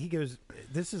like, he goes,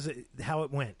 "This is how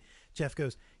it went." Jeff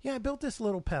goes, "Yeah, I built this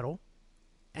little pedal,"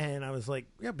 and I was like,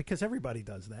 "Yeah, because everybody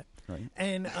does that." Right.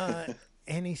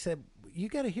 And he said, "You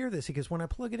got to hear this." He goes, "When I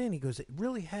plug it in," he goes, "it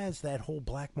really has that whole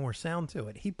Blackmore sound to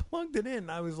it." He plugged it in,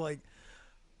 and I was like,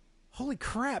 "Holy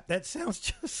crap, that sounds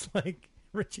just like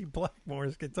Richie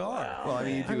Blackmore's guitar." Wow. well, I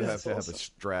mean, you do have to awesome. have a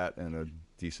Strat and a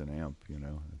decent amp, you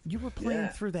know. You were playing Yeah.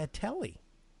 through that telly.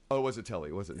 Oh, was it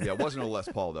Telly? Was it? Yeah, it wasn't a Les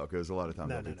Paul though, because a lot of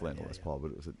times I'll be playing a yeah, Les yeah. Paul,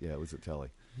 but it was a Telly.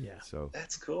 Yeah. So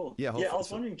That's cool. Yeah, I hopefully was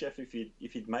so. wondering, Jeff, if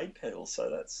you'd made pedals, so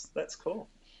that's cool.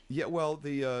 yeah, well,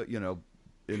 the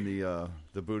in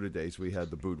the Buddha days we had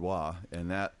the boudoir, and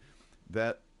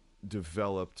that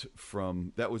developed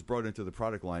from that was brought into the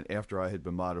product line after I had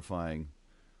been modifying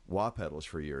wah pedals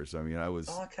for years. I mean, I was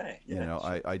Oh, okay.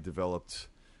 Yeah. I developed.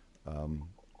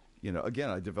 Again,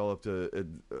 I developed a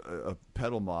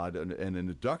pedal mod and an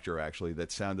inductor actually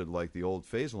that sounded like the old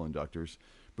Phasal inductors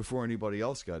before anybody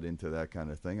else got into that kind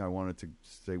of thing. I wanted to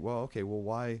say, why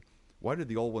did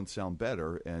the old one sound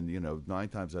better? And 9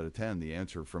 times out of 10, the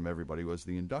answer from everybody was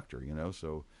the inductor.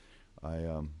 So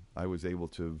I was able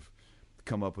to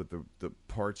come up with the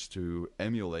parts to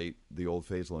emulate the old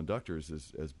Phasal inductors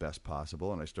as best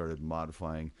possible, and I started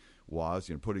modifying wahs,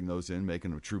 putting those in,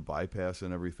 making a true bypass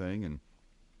and everything, and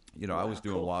I was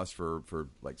doing cool. wahs for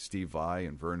like Steve Vai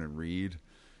and Vernon Reed,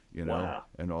 Wow.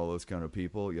 and all those kind of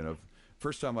people.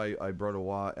 First time I brought a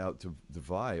wah out to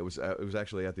Vai, it was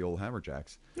actually at the old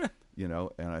Hammerjacks, and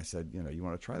I said, you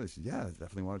want to try this? Yeah, I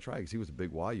definitely want to try, because he was a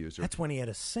big wah user. That's when he had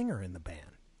a singer in the band.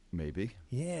 Maybe.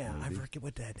 Yeah, I forget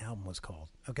what that album was called.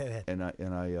 Okay, go ahead. And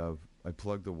I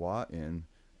plugged the wah in,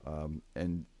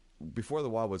 and before the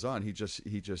wah was on, he just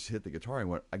hit the guitar and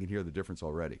went, I can hear the difference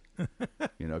already,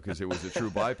 because it was a true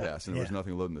bypass and there was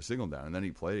nothing loading the signal down. And then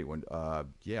he played it. Went, I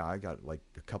got like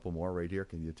a couple more right here.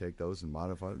 Can you take those and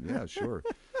modify them? Yeah, sure.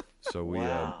 So we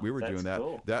Wow, we were doing that's that.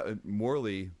 cool. That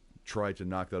Morley tried to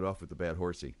knock that off with the Bad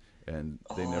Horsey, and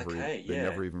they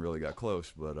never even really got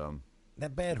close. But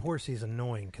That Bad Horsey is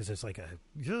annoying because it's like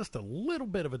just a little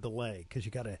bit of a delay because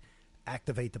you got to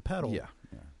activate the pedal. Yeah.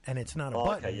 And it's not a Oh,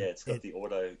 button. okay, yeah, it's got the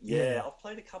auto. Yeah, I've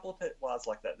played a couple of wahs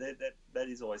like that. That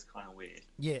is always kind of weird.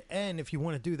 Yeah, and if you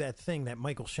want to do that thing, that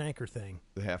Michael Schenker thing,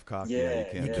 the half cock, Yeah, you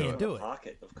can't You can't do it. Park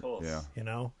it, of course. Yeah.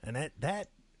 and that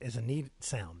is a neat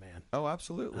sound, man. Oh,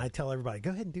 absolutely. I tell everybody,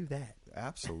 go ahead and do that.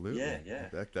 Absolutely. Yeah.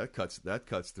 That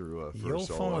cuts through. For You'll a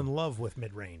solo. fall in love with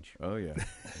mid-range. Oh yeah.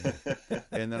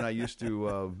 And then I used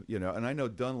to, and I know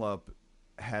Dunlop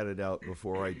had it out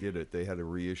before I did it. They had a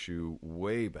reissue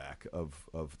way back of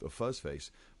the Fuzz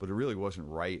Face, but it really wasn't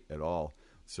right at all.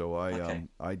 So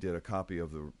I did a copy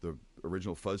of the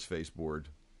original Fuzz Face board.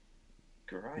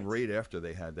 Great. Right after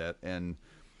they had that, and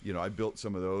I built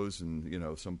some of those,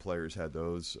 and some players had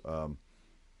those.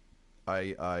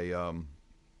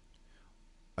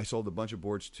 I sold a bunch of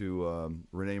boards to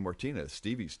Rene Martinez,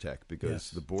 Stevie's Tech, because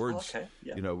the boards,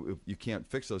 you can't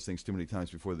fix those things too many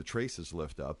times before the traces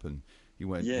lift up. And he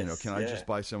went, can I just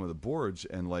buy some of the boards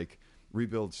and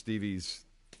rebuild Stevie's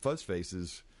Fuzz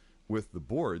Faces with the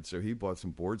boards? So he bought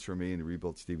some boards for me and he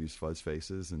rebuilt Stevie's Fuzz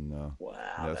Faces. And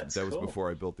wow, that was before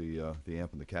I built the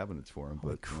amp and the cabinets for him.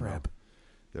 Holy crap!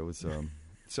 That was.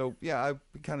 So yeah, I've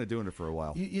been kind of doing it for a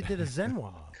while. You did a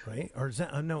Zenwa, right? Or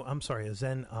Zen? No, I'm sorry, a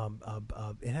Zen.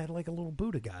 It had like a little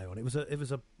Buddha guy on it.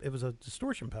 It was a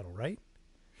distortion pedal, right?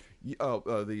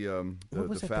 The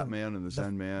Fat Man and the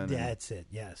Zen Man. That's it.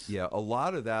 Yes. Yeah, a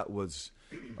lot of that was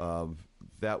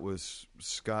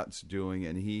Scott's doing,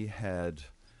 and he had.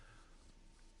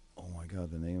 Oh my God,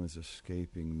 the name is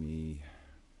escaping me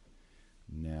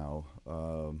now.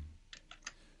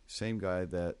 Same guy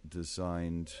that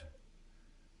designed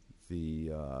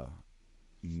the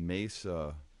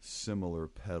Mesa similar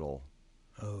pedal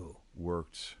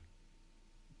worked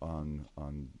on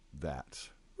that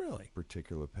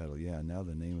particular pedal. Yeah, now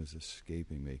the name is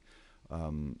escaping me.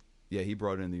 He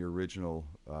brought in the original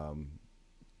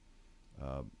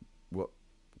what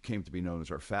came to be known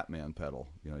as our Fat Man pedal.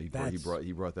 He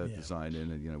brought that design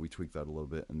in, and we tweaked that a little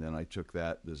bit, and then I took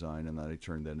that design and then I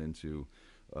turned that into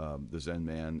the Zen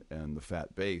Man and the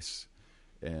Fat Bass.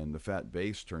 And the Fat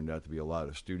Bass turned out to be a lot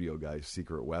of studio guys'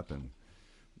 secret weapon.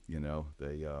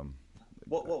 They.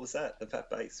 What was that? The Fat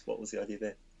Bass. What was the idea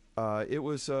there? It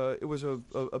was a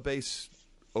bass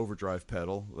overdrive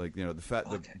pedal.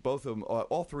 Both of them,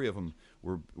 all three of them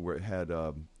had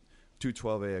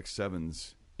 212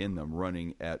 AX7s in them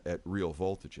running at real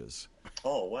voltages.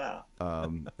 Oh wow!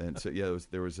 And so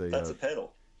there was a. That's a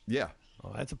pedal. Yeah.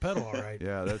 Oh, that's a pedal, all right.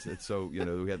 Yeah, that's it. So we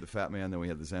had the Fat Man, then we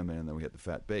had the Zen Man, then we had the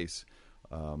Fat Bass.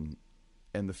 And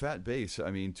the Fat Bass,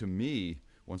 I mean, to me,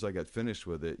 once I got finished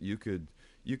with it, you could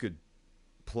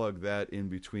plug that in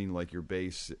between your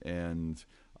bass, and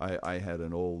I had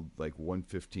an old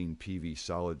 115 PV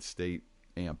solid state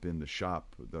amp in the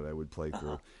shop that I would play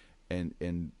through,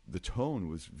 and the tone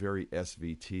was very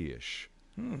SVT-ish.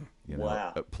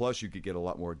 Wow. Plus, you could get a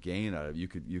lot more gain out of it. You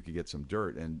could get some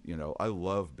dirt, and I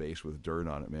love bass with dirt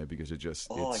on it, man, because it's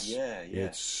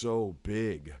so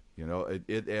big.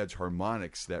 It adds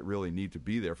harmonics that really need to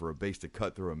be there for a bass to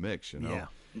cut through a mix. Yeah.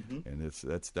 Mm-hmm. And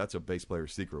that's a bass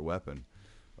player's secret weapon,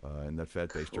 and that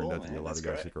Fat Bass turned out to be a lot of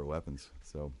guys' secret weapons.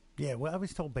 So yeah, well, I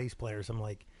always told bass players, I'm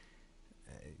like,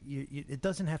 it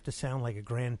doesn't have to sound like a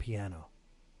grand piano.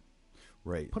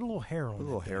 Right. Put a little hair on it. Put a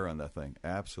little hair on that thing.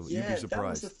 Absolutely. Yeah, you'd be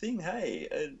surprised. that was the thing,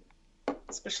 hey.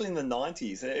 Especially in the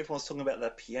 90s, everyone's talking about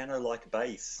that piano-like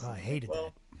bass. Oh, I hated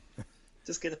that.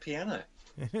 Just get a piano.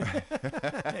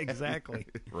 Exactly.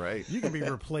 Right. You can be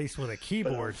replaced with a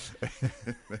keyboard.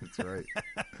 That's right.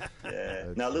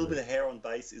 Yeah. Now, a little bit of hair on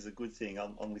bass is a good thing.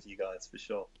 I'm with you guys, for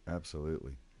sure.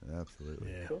 Absolutely. Yeah.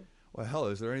 Cool. Well, hell,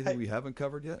 is there anything we haven't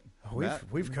covered yet?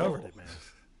 We've covered it, man.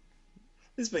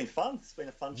 This has been fun. It's been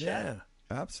a fun chat. Yeah.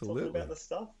 Absolutely. Talking about the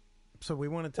stuff. So we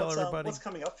want to tell everybody what's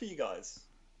coming up for you guys.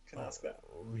 Can I ask that?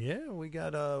 Yeah, we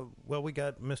got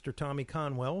Mr. Tommy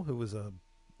Conwell, who was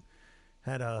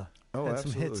had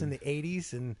some hits in the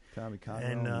 '80s, and Tommy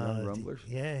Conwell, Young Rumblers.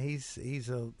 Yeah, he's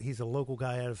a local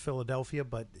guy out of Philadelphia,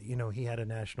 but he had a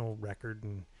national record,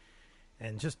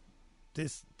 and just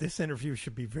this interview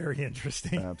should be very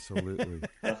interesting. Absolutely.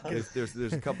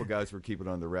 There's a couple guys we're keeping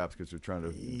on the wraps because we're trying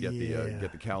to get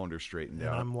the calendar straightened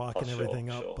out. And I'm locking everything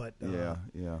up, but yeah.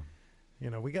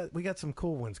 We got some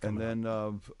cool ones coming. And then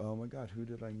oh my God, who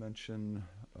did I mention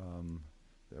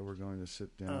that we're going to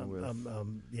sit down with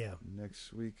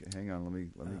next week? Hang on, let me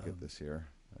get this here.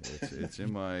 It's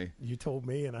in my. You told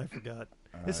me and I forgot.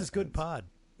 This is good pod.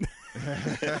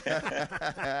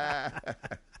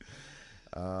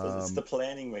 It's the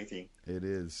planning meeting. It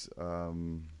is.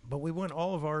 But we want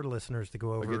all of our listeners to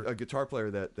go over a guitar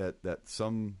player that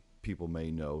some people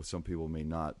may know, some people may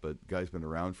not, but guy's been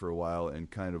around for a while and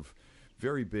kind of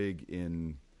very big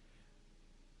in.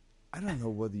 I don't know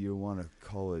whether you want to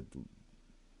call it.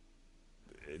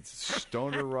 It's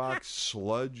stoner rock,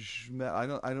 sludge. I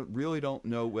don't really don't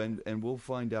know when, and we'll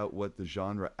find out what the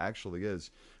genre actually is.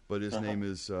 but his name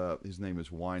is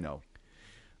Wino,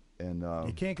 and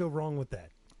You can't go wrong with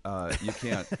that. you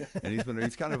can't. And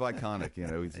he's kind of iconic. You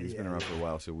know, he's been around for a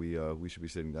while. So we should be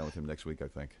sitting down with him next week, I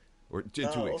think, or in 2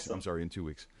 weeks. Awesome. I'm sorry, in 2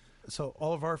 weeks. So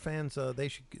all of our fans, they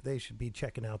should be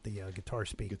checking out the Guitar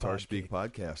Speak Speak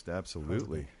podcast.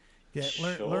 Absolutely. Yeah,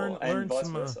 Sure. learn And vice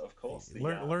some versa, of course. The,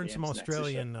 learn the some Amps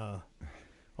Nexus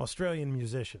Australian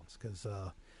musicians, because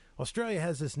Australia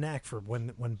has this knack for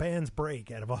when bands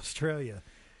break out of Australia,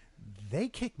 they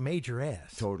kick major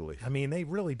ass. Totally. I mean, they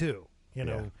really do. You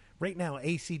know, Yeah. right now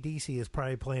AC/DC is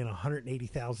probably playing a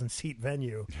 180,000 seat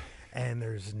venue, and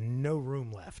there's no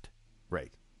room left.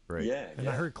 Right. Yeah. And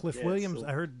I heard Cliff yeah, Williams. so-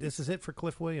 I heard this is it for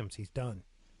Cliff Williams. He's done.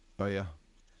 Oh yeah.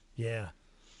 Yeah.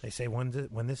 They say when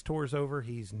this tour's over,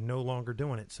 he's no longer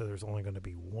doing it, so there's only going to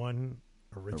be one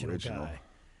original guy.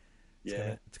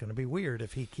 Yeah. It's going to be weird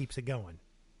if he keeps it going.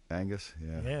 Angus.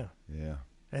 Yeah. Yeah. Yeah.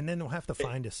 And then they'll have to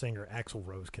find a singer. Axl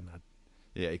Rose cannot.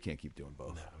 Yeah. You can't keep doing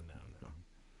both. No.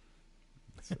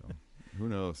 So who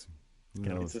knows? Who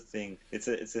knows? It's a thing. It's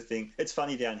a thing. It's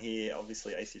funny down here.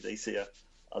 Obviously, AC/DC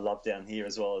are loved down here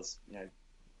as well as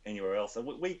anywhere else. And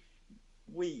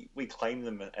we claim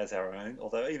them as our own.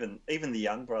 Although even the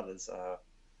Young Brothers are,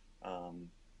 I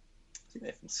think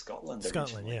they're from Scotland.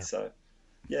 Scotland, originally. yeah. So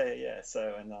yeah.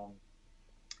 So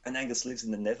and Angus lives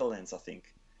in the Netherlands, I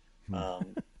think,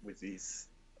 with his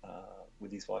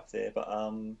wife there. But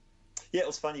yeah, it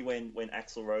was funny when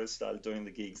Axl Rose started doing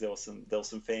the gigs. There were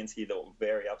some fans here that were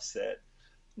very upset.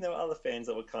 And there were other fans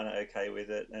that were kind of okay with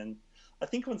it. And I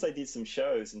think once they did some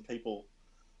shows and people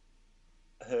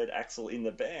heard Axl in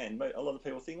the band, a lot of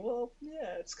people think, well,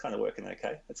 yeah, it's kind of working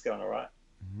okay. It's going all right.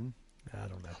 I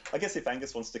don't know. I guess if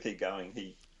Angus wants to keep going,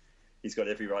 he's got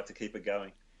every right to keep it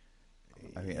going.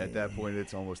 I mean, at that point,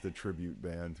 it's almost a tribute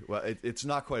band. Well, it's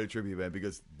not quite a tribute band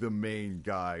because the main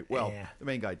guy. Well, the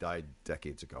main guy died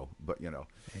decades ago. But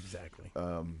Exactly.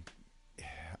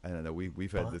 I don't know.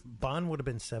 We've had this. Bon would have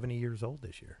been 70 years old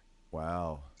this year.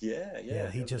 Wow.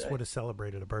 Yeah. He just would have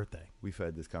celebrated a birthday. We've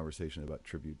had this conversation about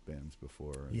tribute bands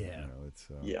before. And, Yeah. It's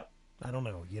Yeah. I don't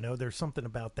know. There's something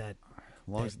about that. as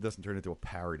long as it doesn't turn into a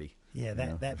parody. Yeah,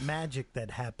 that magic that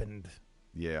happened.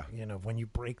 Yeah. When you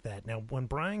break that. Now, when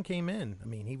Brian came in, I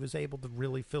mean, he was able to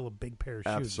really fill a big pair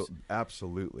of shoes.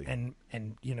 Absolutely. And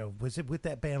was it with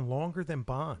that band longer than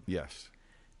Bon? Yes.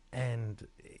 And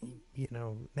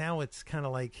now it's kind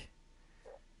of like,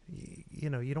 you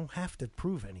don't have to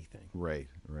prove anything. Right.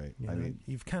 I mean,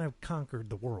 you've kind of conquered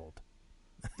the world.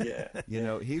 Yeah.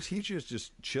 he should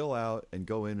just chill out and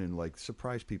go in and like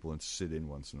surprise people and sit in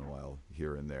once in a while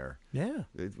here and there. Yeah.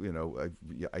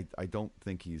 I don't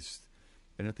think he's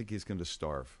going to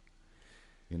starve.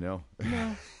 No.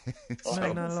 I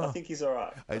not at all. think he's all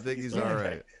right. I think he's doing all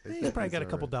okay. right. He's probably got a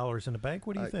couple dollars in the bank.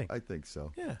 What do you think? I think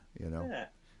so. Yeah. Yeah.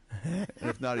 And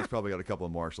if not, he's probably got a couple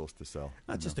of Marshalls to sell.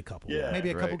 Not just a couple. Yeah. Maybe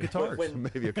a couple Right. guitars.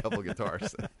 Maybe a couple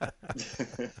guitars.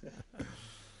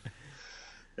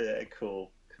 Yeah.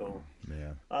 Cool.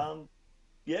 Man.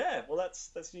 Yeah. Well,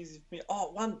 that's music for me.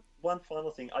 Oh, one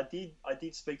final thing. I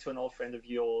did speak to an old friend of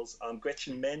yours,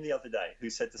 Gretchen Menn, the other day, who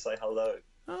said to say hello.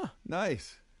 Oh,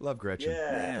 Nice. Love Gretchen.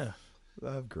 yeah.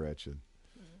 Love Gretchen.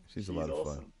 She's a lot of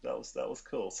awesome. fun. That was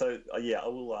cool. So I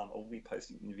will be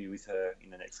posting an interview with her in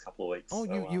the next couple of weeks. Oh,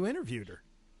 So, you interviewed her.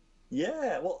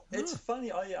 Yeah. Well, it's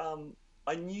funny.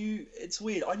 I knew it's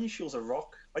weird. I knew she was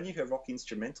I knew her rock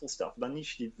instrumental stuff, and I knew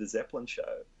she did the Zeppelin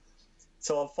show.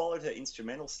 So I've followed her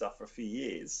instrumental stuff for a few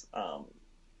years.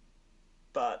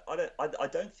 But I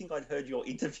don't think I'd heard your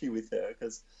interview with her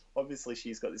because obviously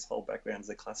she's got this whole background as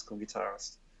a classical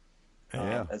guitarist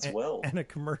as well. And a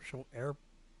commercial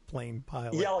airplane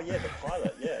pilot. Yeah, the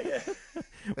pilot. Yeah.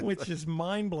 Which is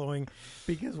mind-blowing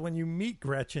because when you meet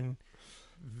Gretchen,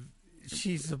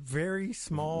 she's a very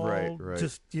small, Right.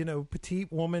 just,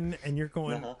 petite woman, and you're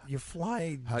going, you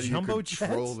fly How do jumbo you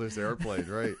control jets? this airplane?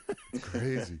 Right. It's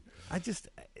crazy.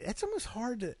 It's almost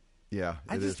hard to, Yeah.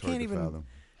 I it just is hard can't to even fathom.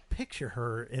 picture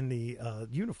her in the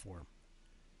uniform.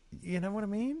 You know what I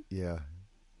mean? Yeah.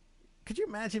 Could you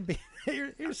imagine being,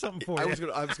 here's something for I you. was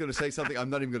going to say something. I'm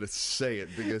not even going to say it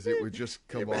because it would just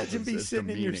come off Imagine as be sitting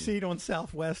in your demeaning. seat on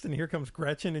Southwest, and here comes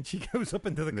Gretchen, and she goes up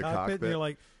into the cockpit, and you're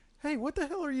like, "Hey, what the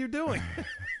hell are you doing?"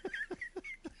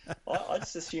 I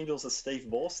just assumed it was a Steve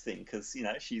Morse thing because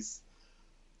she's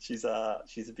a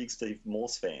big Steve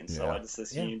Morse fan, so Yeah. I just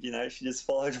assumed she just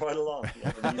followed right along.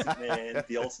 The Music Man,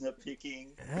 the alternate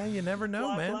picking. You never know,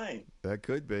 Fly man. plane. That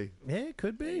could be. Yeah, it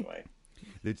could be. Anyway,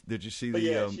 Did you see but the?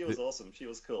 yeah, she was awesome. She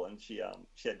was cool, and she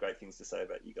had great things to say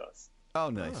about you guys. Oh,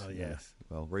 nice. Oh, yeah. Nice.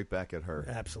 Well, right back at her.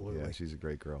 Absolutely. Yeah, she's a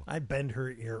great girl. I bend her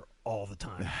ear all the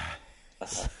time.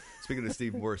 Speaking of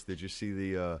Steve Morse, did you see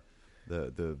the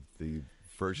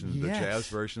version, the jazz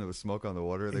version of the Smoke on the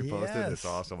Water they posted? It's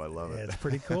awesome. I love it. It's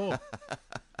pretty cool.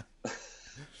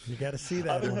 You got to see that.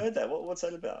 I haven't heard that. What's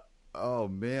that about? Oh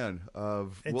man,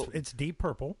 it's Deep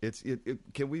Purple.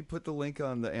 Can we put the link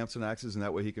on the Amps and Axes, and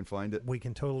that way he can find it? We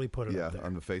can totally put it up there.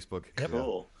 On the Facebook. Yep.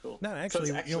 Cool. No, actually,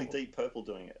 so it's actually Deep Purple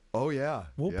doing it. Oh yeah,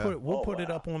 we'll put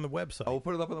it up on the website. Oh, we'll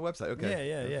put it up on the website. Okay.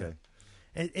 Yeah. Okay.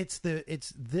 It's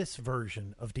this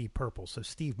version of Deep Purple. So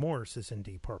Steve Morse is in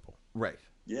Deep Purple. Right.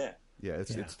 Yeah. Yeah.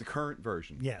 It's the current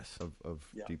version. Yes. Of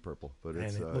Deep Purple, but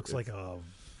and it looks like a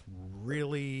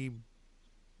really.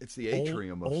 It's the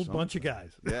atrium of old some bunch of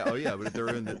guys. Yeah, but they're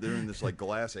in this like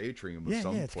glass atrium of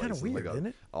some it's place, kind of weird, like isn't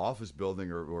it? Office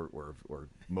building or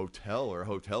motel or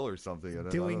hotel or something.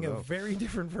 Doing a very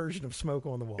different version of Smoke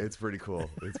on the Water. It's pretty cool.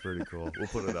 We'll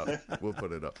put it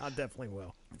up. I definitely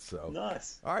will. So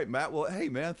nice. All right, Matt. Well, hey,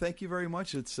 man, thank you very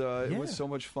much. It was so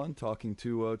much fun talking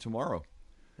to Tomorrow.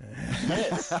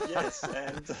 Yes,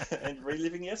 and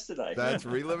reliving yesterday. That's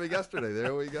reliving yesterday.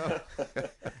 There we go.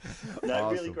 No,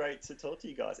 awesome. Really great to talk to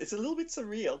you guys. It's a little bit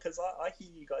surreal because I hear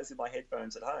you guys in my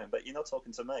headphones at home, but you're not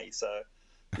talking to me. So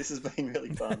this has been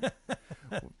really fun.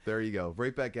 There you go.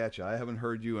 Right back at you. I haven't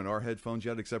heard you in our headphones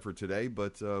yet, except for today.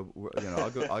 But I'll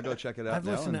go check it out. I've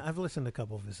listened to a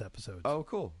couple of his episodes. Oh,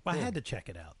 cool. I had to check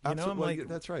it out. Absolutely. I'm like,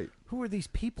 that's right. Who are these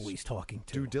people he's talking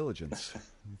to? Due diligence.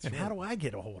 And how do I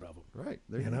get a hold of them? Right.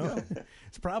 There you go.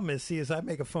 The problem is I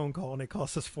make a phone call and it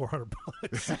costs us $400.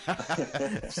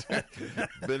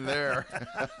 Been there.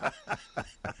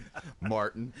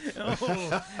 Martin.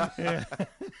 Oh, yeah.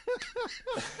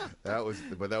 That was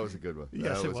a good one.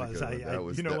 Yes, it was.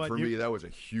 For me, that was a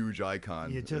huge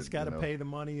icon. You just got to pay the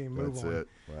money and move on. That's it.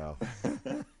 Wow.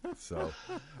 So,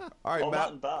 all right, Matt.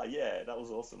 Martin Barr, that was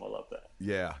awesome. I love that.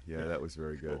 Yeah, that was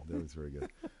very good. That was very good.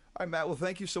 All right, Matt. Well,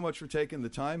 thank you so much for taking the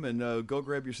time, and go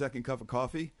grab your second cup of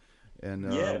coffee, and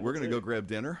we're going to go grab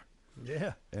dinner.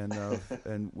 Yeah, and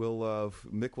we'll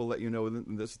Mick will let you know.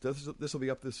 This will be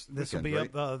up this will be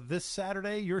right? up this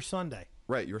Saturday. Your Sunday.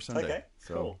 Right, your Sunday. Okay,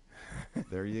 so, cool.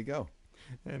 There you go.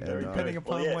 And depending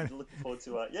upon when. Looking forward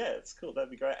to it's cool. That'd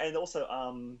be great. And also,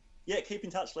 keep in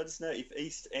touch. Let us know if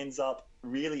East ends up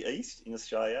really East in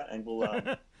Australia, and we'll love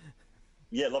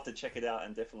to check it out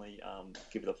and definitely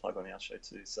give it a plug on our show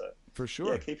too. So for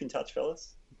sure, keep in touch,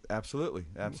 fellas. Absolutely.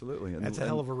 And that's a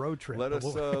hell of a road trip. Let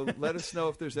us know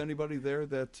if there's anybody there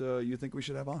that you think we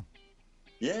should have on.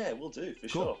 Yeah, we'll do for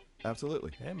sure.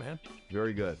 Absolutely. Yeah, man.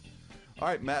 Very good. All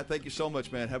right, Matt. Thank you so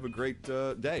much, man. Have a great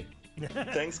day.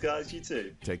 Thanks, guys. You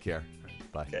too. Take care.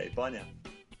 Bye. Okay. Bye now.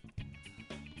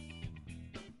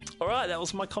 All right, that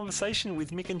was my conversation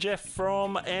with Mick and Jeff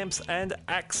from Amps and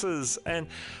Axes. And,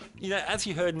 as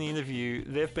you heard in the interview,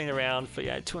 they've been around for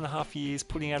 2.5 years,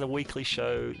 putting out a weekly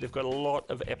show. They've got a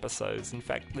lot of episodes. In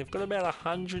fact, they've got about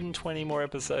 120 more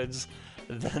episodes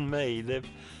than me. They've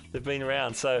been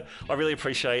around. So I really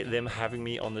appreciate them having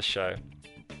me on the show.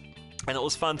 And it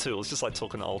was fun too. It was just like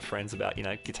talking to old friends about,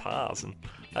 guitars, and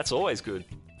that's always good.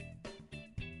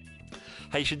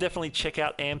 Hey, you should definitely check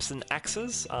out Amps and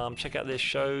Axes. Check out their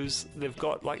shows. They've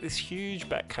got like this huge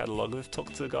back catalogue. They've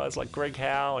talked to guys like Greg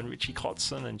Howe and Richie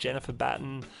Kotzen and Jennifer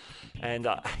Batten, and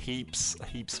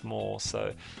heaps more.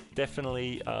 So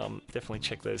definitely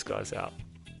check those guys out.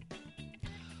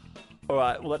 All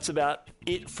right, well, that's about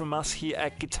it from us here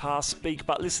at Guitar Speak.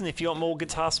 But listen, if you want more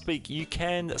Guitar Speak, you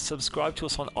can subscribe to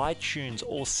us on iTunes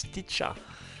or Stitcher.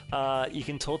 You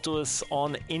can talk to us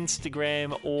on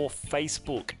Instagram or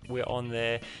Facebook. We're on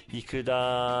there. You can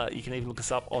even look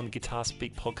us up on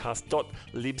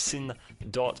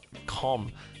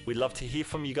guitarspeakpodcast.libsyn.com. We'd love to hear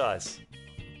from you guys.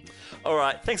 All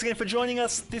right, thanks again for joining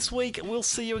us this week. We'll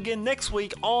see you again next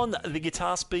week on the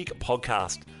Guitar Speak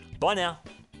podcast. Bye now.